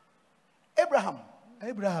 Abraham,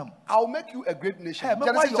 I'll make you a great nation.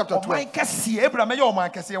 Genesis chapter 12.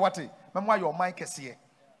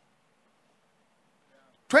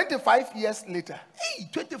 25 years later,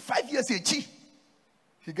 25 years he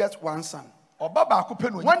gets one son.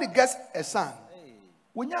 When he gets a son,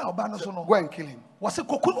 go and kill him. Go and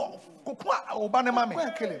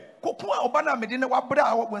kill him.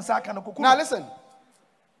 Now listen.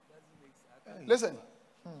 Listen.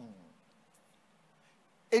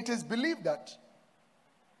 It is believed that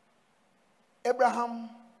Abraham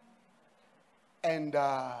and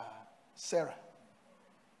Sarah,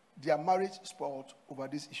 their marriage spoiled over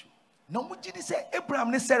this issue. Because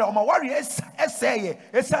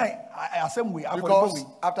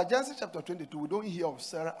after Genesis chapter 22, we don't hear of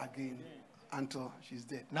Sarah again until she's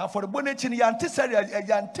dead. Now for the why?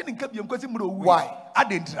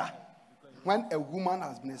 When a woman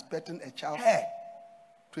has been expecting a child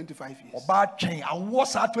 25 years.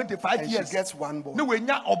 And she gets one boy.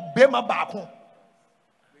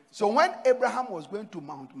 So when Abraham was going to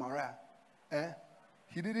Mount Moriah,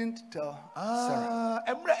 he didn't tell Sarah.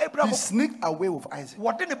 He sneaked away with Isaac.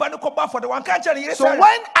 So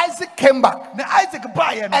when Isaac came back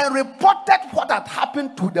and reported what had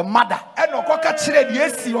happened to the mother,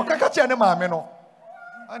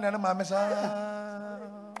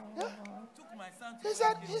 he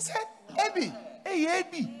said, Abby. Hey,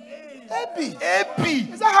 Abby.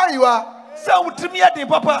 Is that how you are? Is that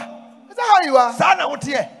how you are?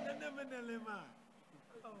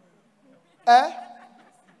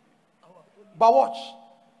 But watch.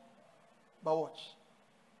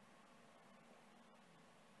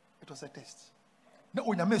 It was a test.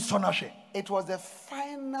 It was the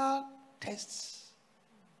final test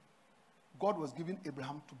God was giving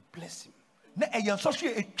Abraham to bless him.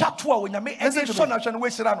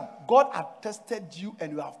 God has tested you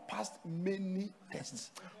and you have passed many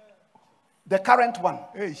tests. The current one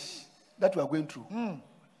that we are going through,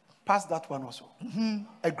 pass that one also.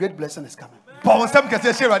 A great blessing is coming.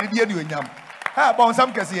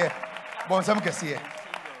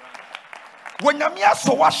 When Yamia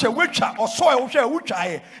so wash a witcher or soil which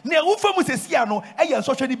I ne ufamu sesiano, a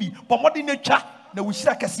social be, Pomodi nature, the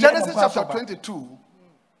Wishaka Genesis chapter 22,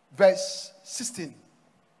 verse 16.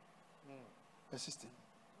 Verse 16.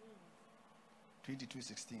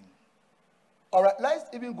 22:16. All right, let's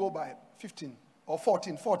even go by 15 or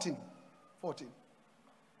 14.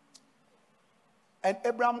 And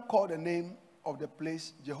Abraham called the name of the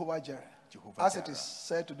place Jehovah Jireh. As it is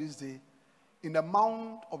said to this day, in the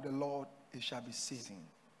mount of the Lord it shall be seen.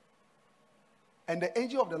 And the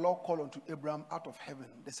angel of the Lord called unto Abraham out of heaven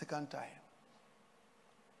the second time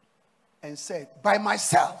and said, by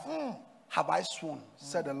myself have I sworn,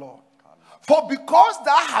 said the Lord. For because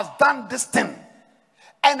thou hast done this thing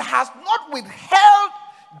and hast not withheld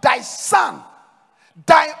thy son,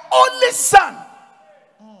 thy only son.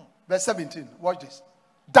 Verse 17, watch this.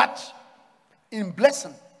 That in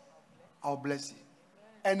blessing I'll bless thee,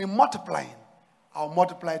 and in multiplying I'll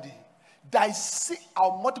multiply thee. Thy seed,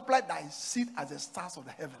 I'll multiply thy seed as the stars of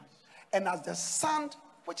the heaven, and as the sand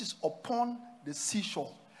which is upon the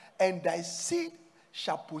seashore. And thy seed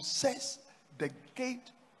shall possess the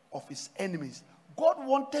gate of his enemies. God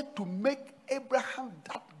wanted to make Abraham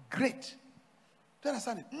that great. Do you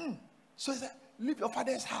understand it? So he said, leave your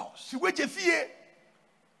father's house. Do you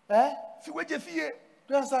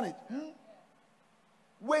understand it?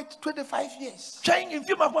 Wait 25 years. Now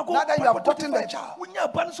that you have gotten the child, when you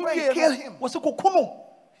kill him,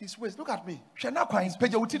 his ways, look at me.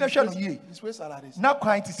 His ways are like this.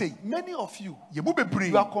 Many of you, you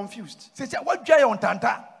are confused.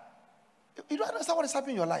 You don't understand what is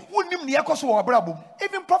happening in your life.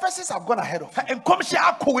 Even prophecies have gone ahead of you.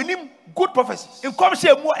 Good prophecies. It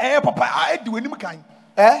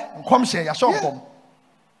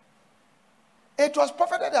was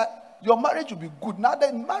prophesied that your marriage will be good. Now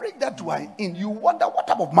the marriage that you are in, you wonder what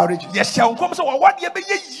type of marriage is. It's a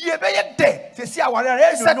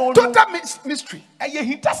total mystery.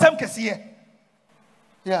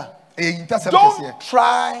 Yeah. Don't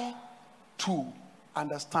try to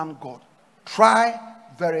understand God. Try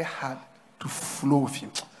very hard to flow with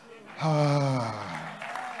him. Wow.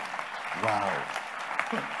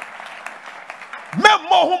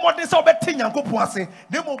 Memo modern say obeti Nyankopon ase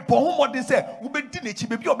na mo bo modern say ubedi nechi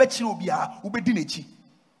bebi obechire obia ubedi nechi.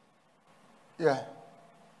 Yeah.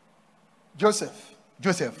 Joseph,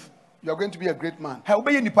 you are going to be a great man. Your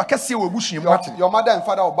mother and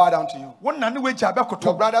father will bow down to you. Your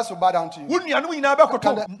brothers will bow down to you. Joseph,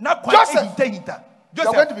 you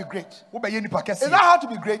are going to be great. Is that how to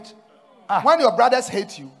be great? When your brothers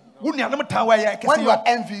hate you, when you are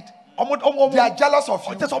envied, they are jealous of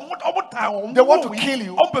you. They want to kill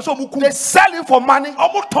you. They sell you for money.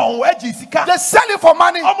 They sell you for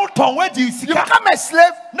money. You become a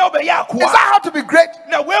slave. Is that how to be great?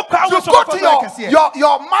 You go to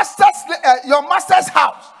your master's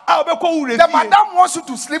house. The madam wants you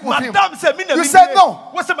to sleep with him. You say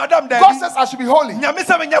no. God says I should be holy.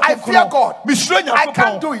 I fear God. I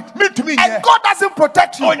can't do it. And God doesn't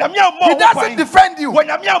protect you. He doesn't defend you. When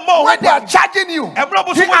they are charging you,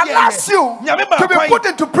 He allows you to be put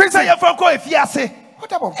into prison. What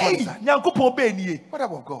type of God is that? What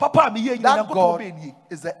type of God? That God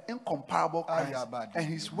is the incomparable Christ, and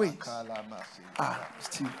His ways are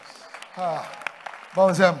still.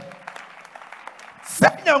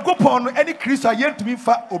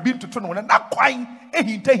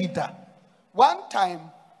 One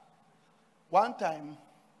time,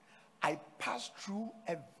 I passed through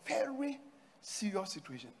a very serious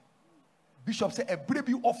situation. Bishop said,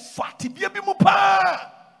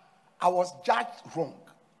 I was judged wrong.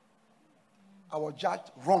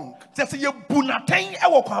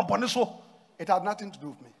 It had nothing to do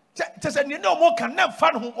with me.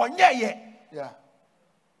 Yeah.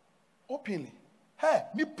 Openly. Hey, I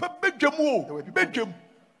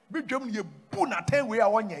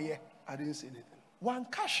didn't say anything. One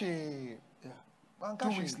cash. Yeah. 2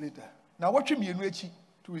 weeks later. Now what you mean?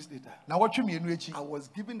 2 weeks later. Now what you mean? I was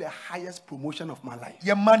given the highest promotion of my life.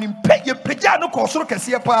 2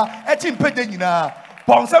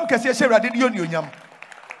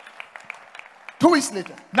 weeks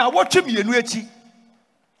later. Now what you mean?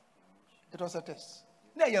 It was a test.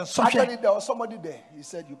 Actually, there was somebody there. He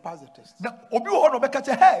said, you passed the test. When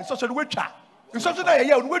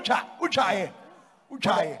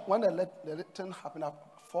the thing happened,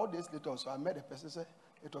 4 days later, so I met a person and said,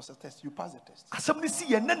 It was a test. You passed the test.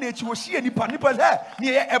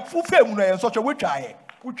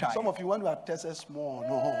 Some of you, when you are tested small,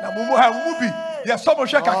 no.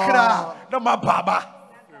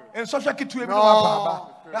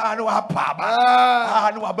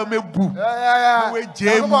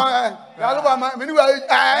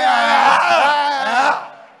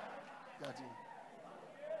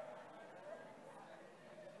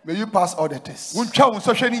 May you pass all the tests.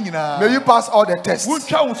 May you pass all the tests.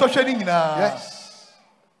 Yes.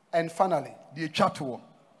 And finally, the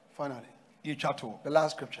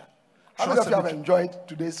last scripture. How many of you have enjoyed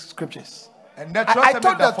today's scriptures? I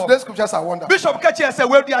thought that today's scriptures are wonderful.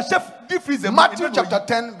 Matthew chapter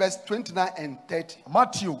 10, verse 29 and 30.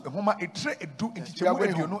 Yes, we are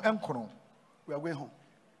going home. We are going home.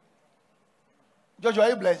 Joshua, are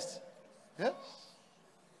you blessed? Yes.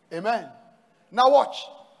 Amen. Now watch.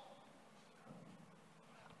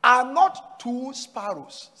 Are not 2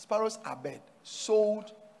 sparrows are birds,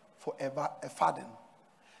 sold for a farthing,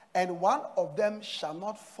 and one of them shall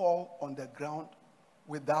not fall on the ground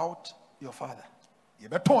without your Father.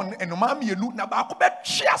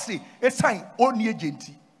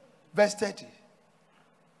 Verse 30.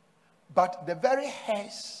 But the very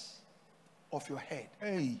hairs of your head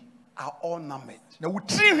are all numbered.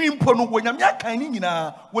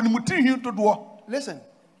 Listen.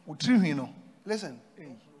 Listen.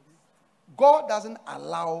 God doesn't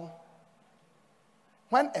allow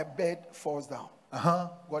when a bird falls down.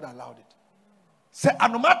 God allowed it.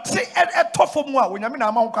 And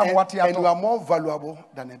you are more valuable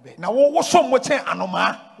than a bird.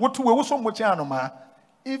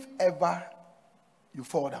 If ever you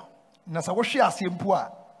fall down,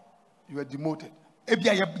 you are demoted. You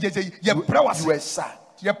are sad.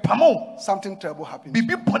 Something terrible happened.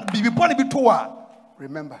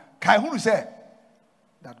 Remember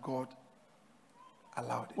that God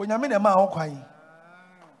allowed it.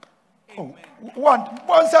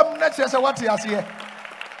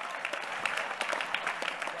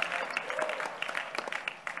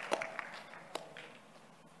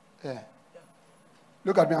 Yeah.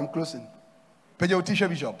 Look at me, I'm closing.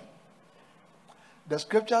 The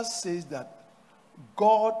scripture says that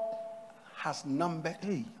God has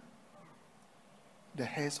numbered the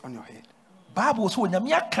hairs on your head. So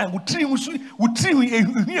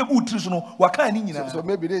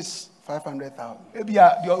maybe this 500,000.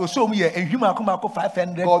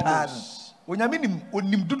 God knows.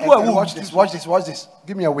 Watch this.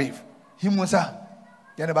 Give me a wave.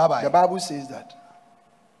 The Bible says that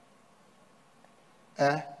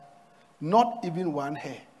not even one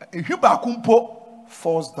hair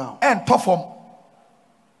falls down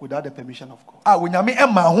without the permission of God. Now,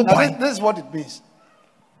 this is what it means.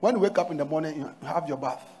 When you wake up in the morning, you have your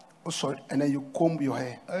bath. And then you comb your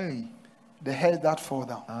hair. The hairs that fall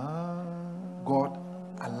down, God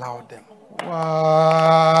allowed them.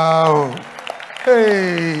 Wow.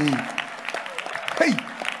 Hey.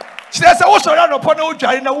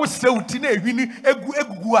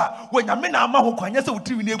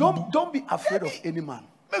 Don't be afraid of any man.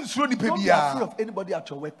 Don't be afraid of anybody at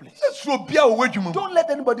your workplace. Don't let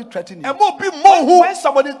anybody threaten you. When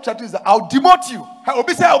somebody threatens that, I'll demote you.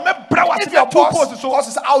 If your boss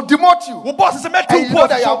says, I'll demote you, and you know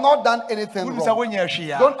that you have not done anything wrong,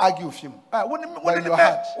 don't argue with him. But in your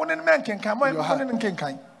heart,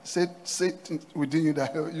 say within you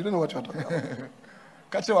that you don't know what you're talking about.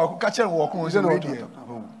 You don't know what you're talking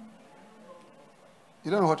about.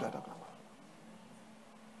 You don't know what you're talking about.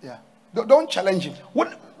 Yeah. Don't challenge him.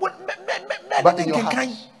 But in your heart.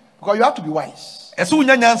 Because you have to be wise. There's no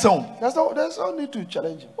need to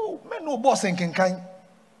challenge him.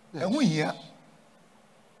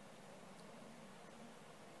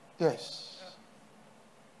 Yes.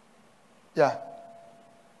 Yeah.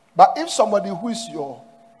 But if somebody who is your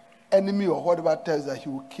enemy or whatever tells that he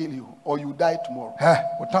will kill you or you die tomorrow,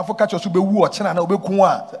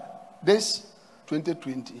 this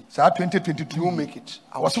 2020, you will make it.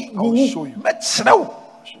 I will show you.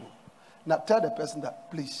 Now tell the person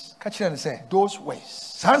that, please, those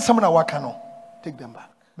ways, take them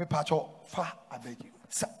back. I beg you.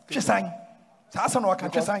 Because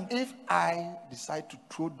if I decide to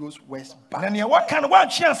throw those words back,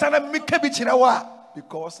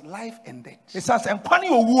 because life and death lies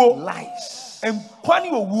in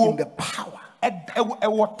the power.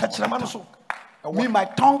 Me, my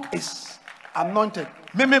tongue is anointed.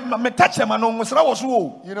 You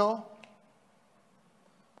know,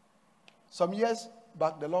 some years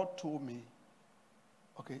back, the Lord told me,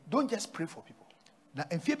 okay, don't just pray for people.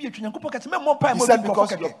 He said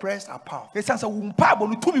because your prayers are powerful.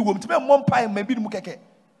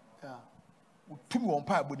 Yeah.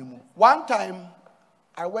 One time,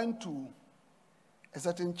 I went to a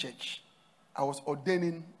certain church. I was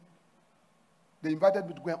ordaining. They invited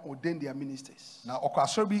me to go and ordain their ministers.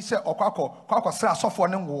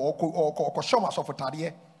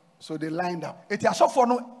 So they lined up.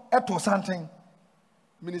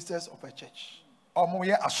 Ministers of a church.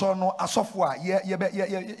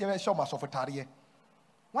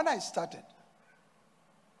 When I started,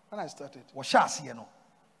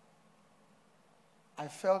 I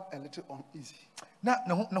felt a little uneasy.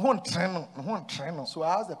 So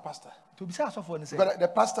I asked the pastor. But the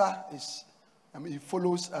pastor is, he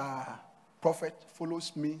follows prophet,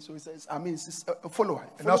 follows me. So he says, he's a follower.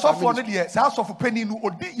 So I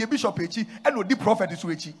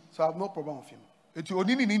have no problem with him.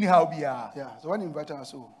 Yeah. So when he invited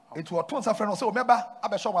us, but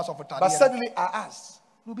suddenly I asked,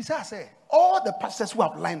 all the pastors who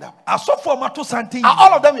have lined up, are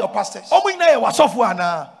all of them your pastors?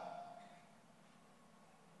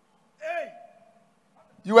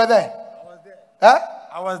 You were there? I was there. Huh?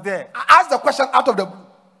 I was there. I asked the question out of the blue.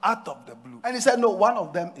 Out of the blue. And he said, no, one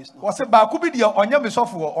of them is not.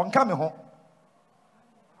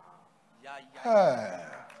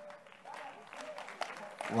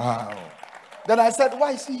 Wow. Then I said,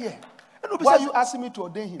 why is he here? Why are you asking me to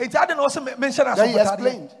ordain him? Then he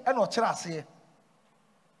explained.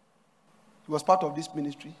 He was part of this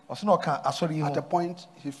ministry. At a point,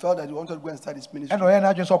 he felt that he wanted to go and start his ministry.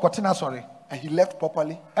 And he left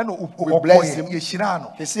properly. We blessed him. He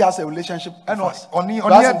still has a relationship with us.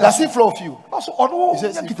 Does he flow with you? He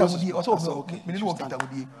says he flows with you. I said, okay.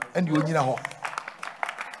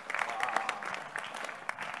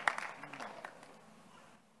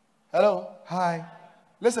 Hello. Hi.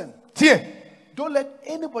 Listen. Don't let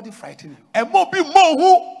anybody frighten you.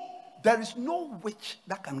 There is no witch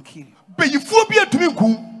that can kill you.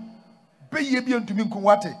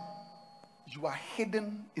 You are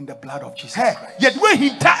hidden in the blood of Jesus Christ.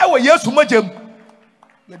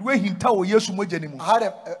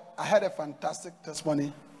 I had a fantastic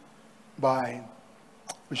testimony by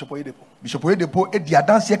Bishop Oyedepo.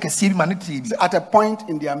 At a point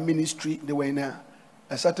in their ministry, they were in a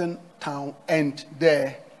certain town, and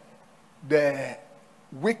the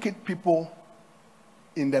wicked people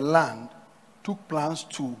in the land took plans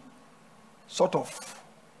to sort of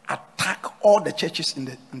attack all the churches in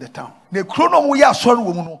the town. You see,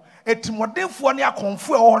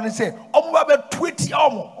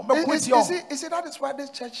 that is why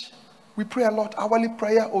this church, we pray a lot. Hourly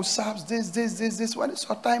prayer, OSABs, this. When it's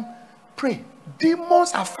your time, pray.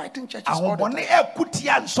 Demons are fighting churches all the time.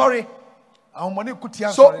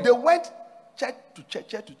 So they went church to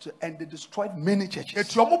church, and they destroyed many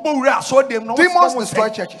churches. Demons destroy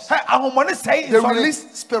churches. They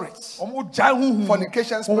release spirits,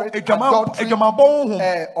 fornication spirits, adultery,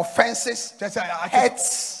 offenses,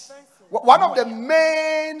 hurts. One of the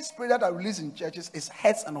main spirits that are released in churches is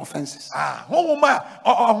hurts and offenses.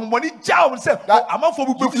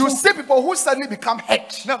 You see people who suddenly become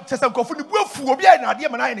hurt. No, let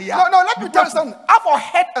me tell you something. After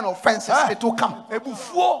hurt and offenses, it will come.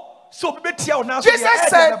 Jesus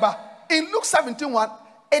said in Luke 17:1,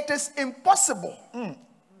 it is impossible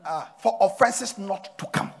for offenses not to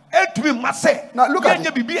come. Now look at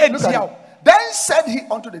it. Then said he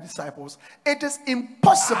unto the disciples, it is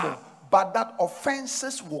impossible, but that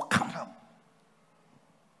offenses will come.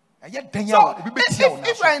 So if you are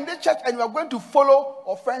in the church and you are going to follow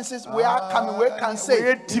offenses, we are coming, we can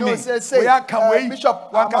say, Bishop,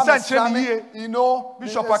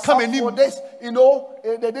 Bishop, for this,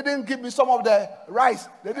 they didn't give me some of the rice,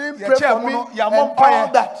 they didn't pray for me, and all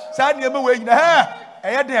that.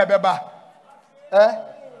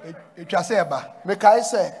 Make I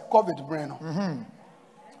say COVID Breno.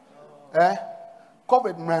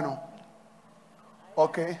 COVID Breno.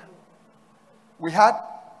 Okay. We had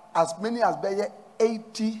as many as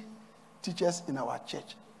 80 teachers in our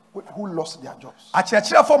church who lost their jobs. 80.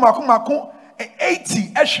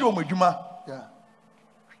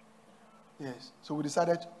 Yes. So we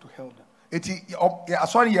decided to help them.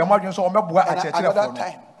 Another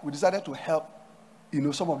time, we decided to help,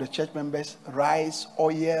 some of the church members, rice,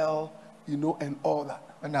 oil, and all that.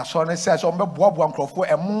 We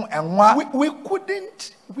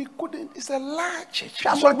couldn't. It's a large church.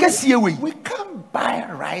 We can't buy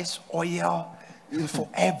rice, oil for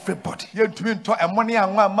everybody. So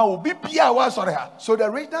the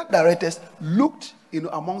regional directors looked,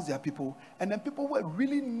 amongst their people, and then people were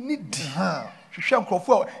really needy. We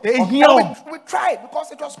tried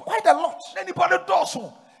because it was quite a lot.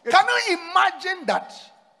 Can you imagine that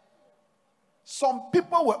some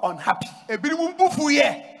people were unhappy?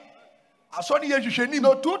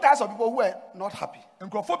 No, two types of people who are not happy.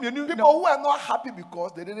 People who are not happy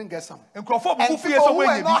because they didn't get some. And people who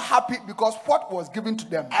are not happy because what was given to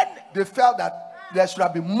them, they felt that there should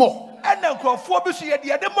have been more. And I'm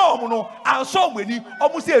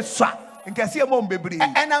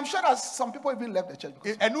sure that some people even left the church.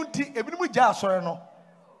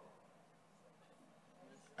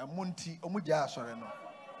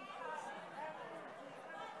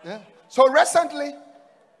 Yeah. So recently,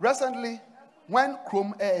 when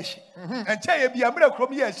Chrome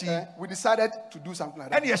we decided to do something like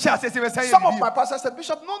that. Some of my pastors said,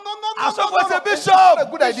 Bishop, no, it's not a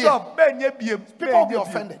good idea. People will be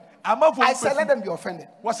offended. I said, let them be offended.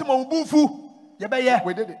 We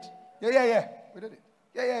did it. Yeah. We did it.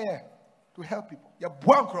 Yeah. To help people.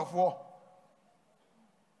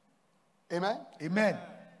 Amen.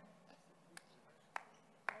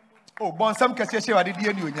 Oh, bonsam kasiye she wade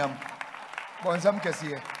die ni onyam. Bonsam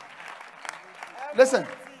kasiye. Listen.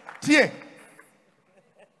 Tie.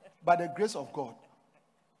 By the grace of God,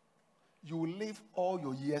 you will live all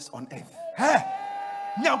your years on earth.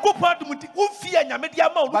 By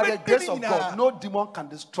the grace of God, no demon can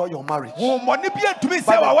destroy your marriage. By the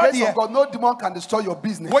grace of God, no demon can destroy your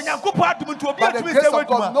business. By the grace of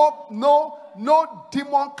God, no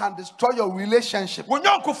demon can destroy your relationship. I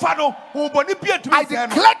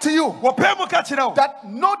declare to you that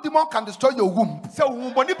no demon can destroy your womb. Your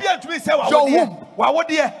womb.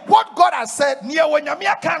 What God has said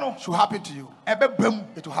should happen to you.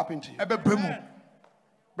 It will happen to you.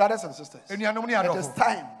 Brothers and sisters, it is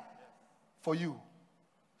time for you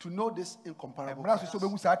to know this incomparable Christ,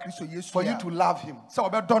 for you to love him,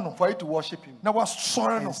 for you to worship him,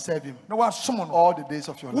 and serve him all the days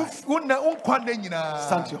of your life.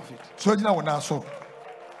 Stand to your feet.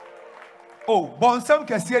 Oh, bonsam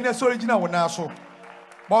kasiye na so original wona so.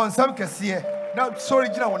 Bonsam kasiye na so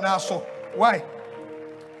original wona so. Why?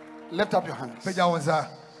 Lift up your hands.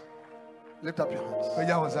 Lift up your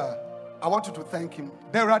hands. I want you to thank him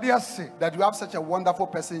that you have such a wonderful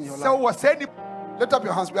person in your life. Lift up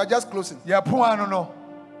your hands. We are just closing. Lift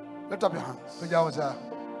up your hands.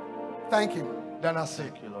 Thank him.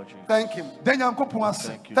 Thank you, Lord Jesus. Thank him.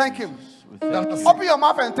 Thank him. Open your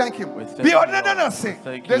mouth and thank him.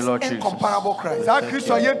 Thank this you, Lord incomparable Christ. Thank you.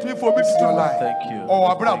 Thank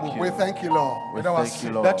you. We thank you, Lord.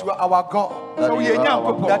 That you are our God. That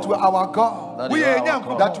you are our God.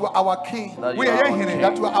 That you are our King.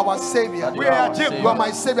 That you are our Savior. You are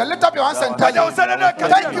my Savior. Lift up your hands and tell him,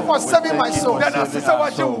 thank you for saving my soul.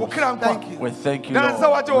 Thank you. We thank you,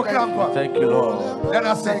 Lord. Thank you,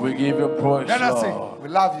 Lord. We give you praise, Lord. We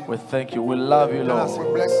love you. We thank you. We love you, Lord. We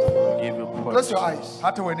bless you. We give you praise. Close your eyes.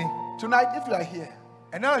 Tonight, if you are here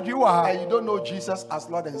and you don't know Jesus as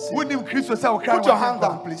Lord and Savior, put your hand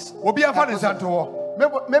down, please.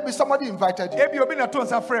 Maybe somebody invited you,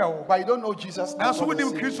 but you don't know Jesus as Lord and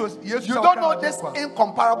Savior. You don't know this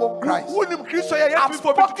incomparable Christ. I've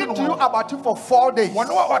spoken to you about him for 4 days. 4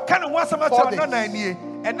 days.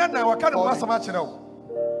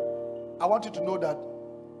 I want you to know that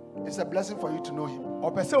it's a blessing for you to know him.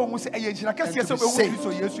 And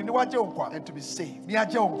to be saved.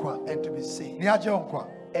 And to be saved. And to be saved.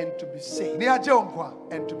 And to be saved.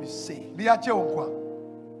 And to be saved.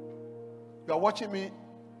 You are watching me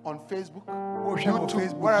on Facebook,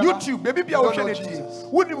 YouTube, baby, I want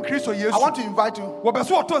to invite you to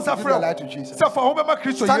give your life to Jesus. Stand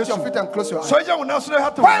to your feet and close your eyes.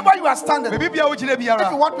 Wherever you are standing, if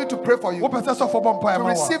you want me to pray for you to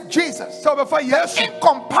receive Jesus,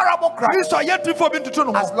 incomparable Christ,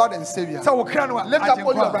 as Lord and Savior, lift up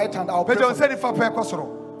all your right hand. I'll pray for you.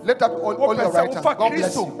 Lift up all your right hand. God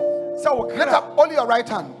bless you. Lift up all your right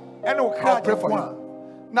hand. I'll pray for you.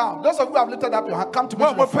 Now, those of you who have lifted up your hand, come to me.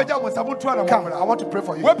 Come. I want to pray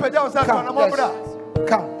for you. Come. Yes.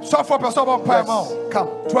 Come. Yes.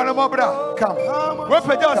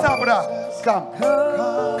 Come.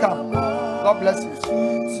 Come. God bless you.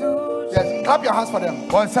 Yes. Clap your hands for them.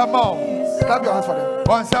 Clap your hands for them.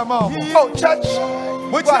 Oh, church.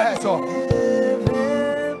 Go ahead.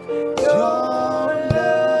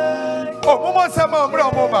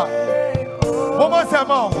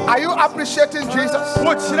 Are you appreciating Jesus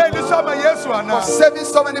for saving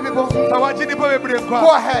so many people? Go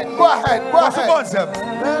ahead.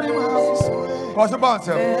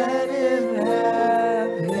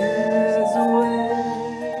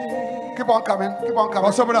 Keep on coming.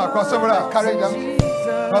 Carry them.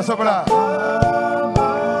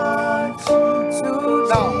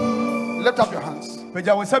 Now, lift up your hands. Pray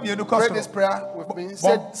this prayer with me.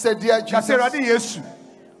 Say, dear Jesus,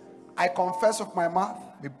 I confess with my mouth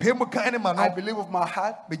I believe with my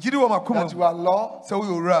heart that you are Lord,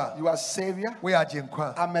 you are Savior.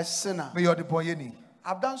 I'm a sinner.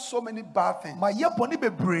 I've done so many bad things.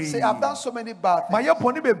 Say, I've done so many bad things.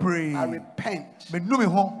 I repent.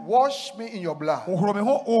 Wash me in your blood.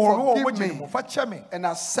 Forgive me and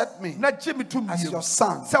accept me as your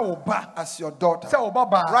son, as your daughter.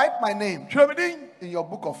 Write my name in your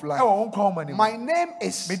book of life. My name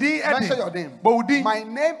is, mention your name. My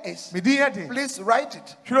name is, please write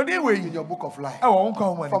it in your book of life.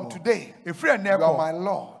 From today, you are my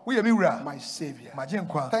Lord, my Savior.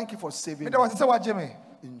 Thank you for saving me.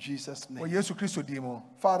 In Jesus' name.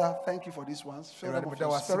 Father, thank you for these ones. Fill them with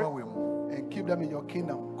your Spirit and keep them in your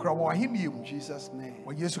kingdom. In Jesus' name.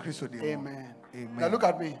 Amen. Now look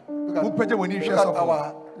at me. Look at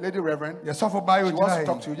our Lady Reverend. She wants to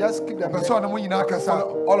talk to you. Just keep them there.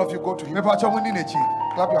 All of you go to him.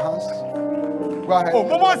 Clap your hands. Go ahead.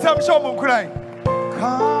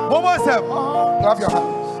 Clap your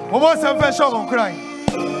hands.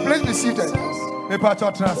 Please be seated.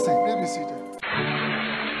 Please be seated.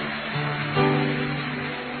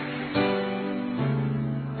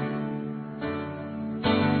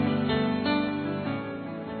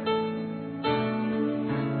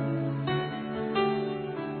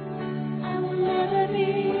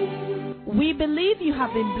 We believe you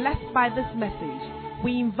have been blessed by this message.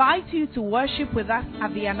 We invite you to worship with us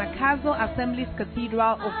at the Anagkazo Assemblies Cathedral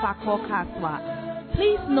of Ofako Kaswa.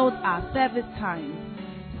 Please note our service times.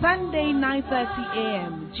 Sunday 9:30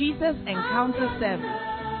 a.m. Jesus Encounter Service.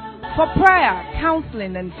 For prayer,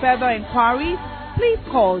 counseling and further inquiries, please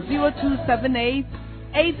call 0278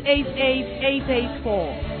 888 884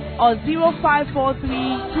 or 0543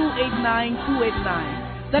 289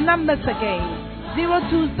 289. The numbers again,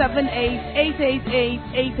 0278 888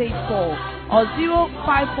 884 or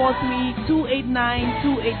 0543 289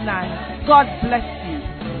 289. God bless you.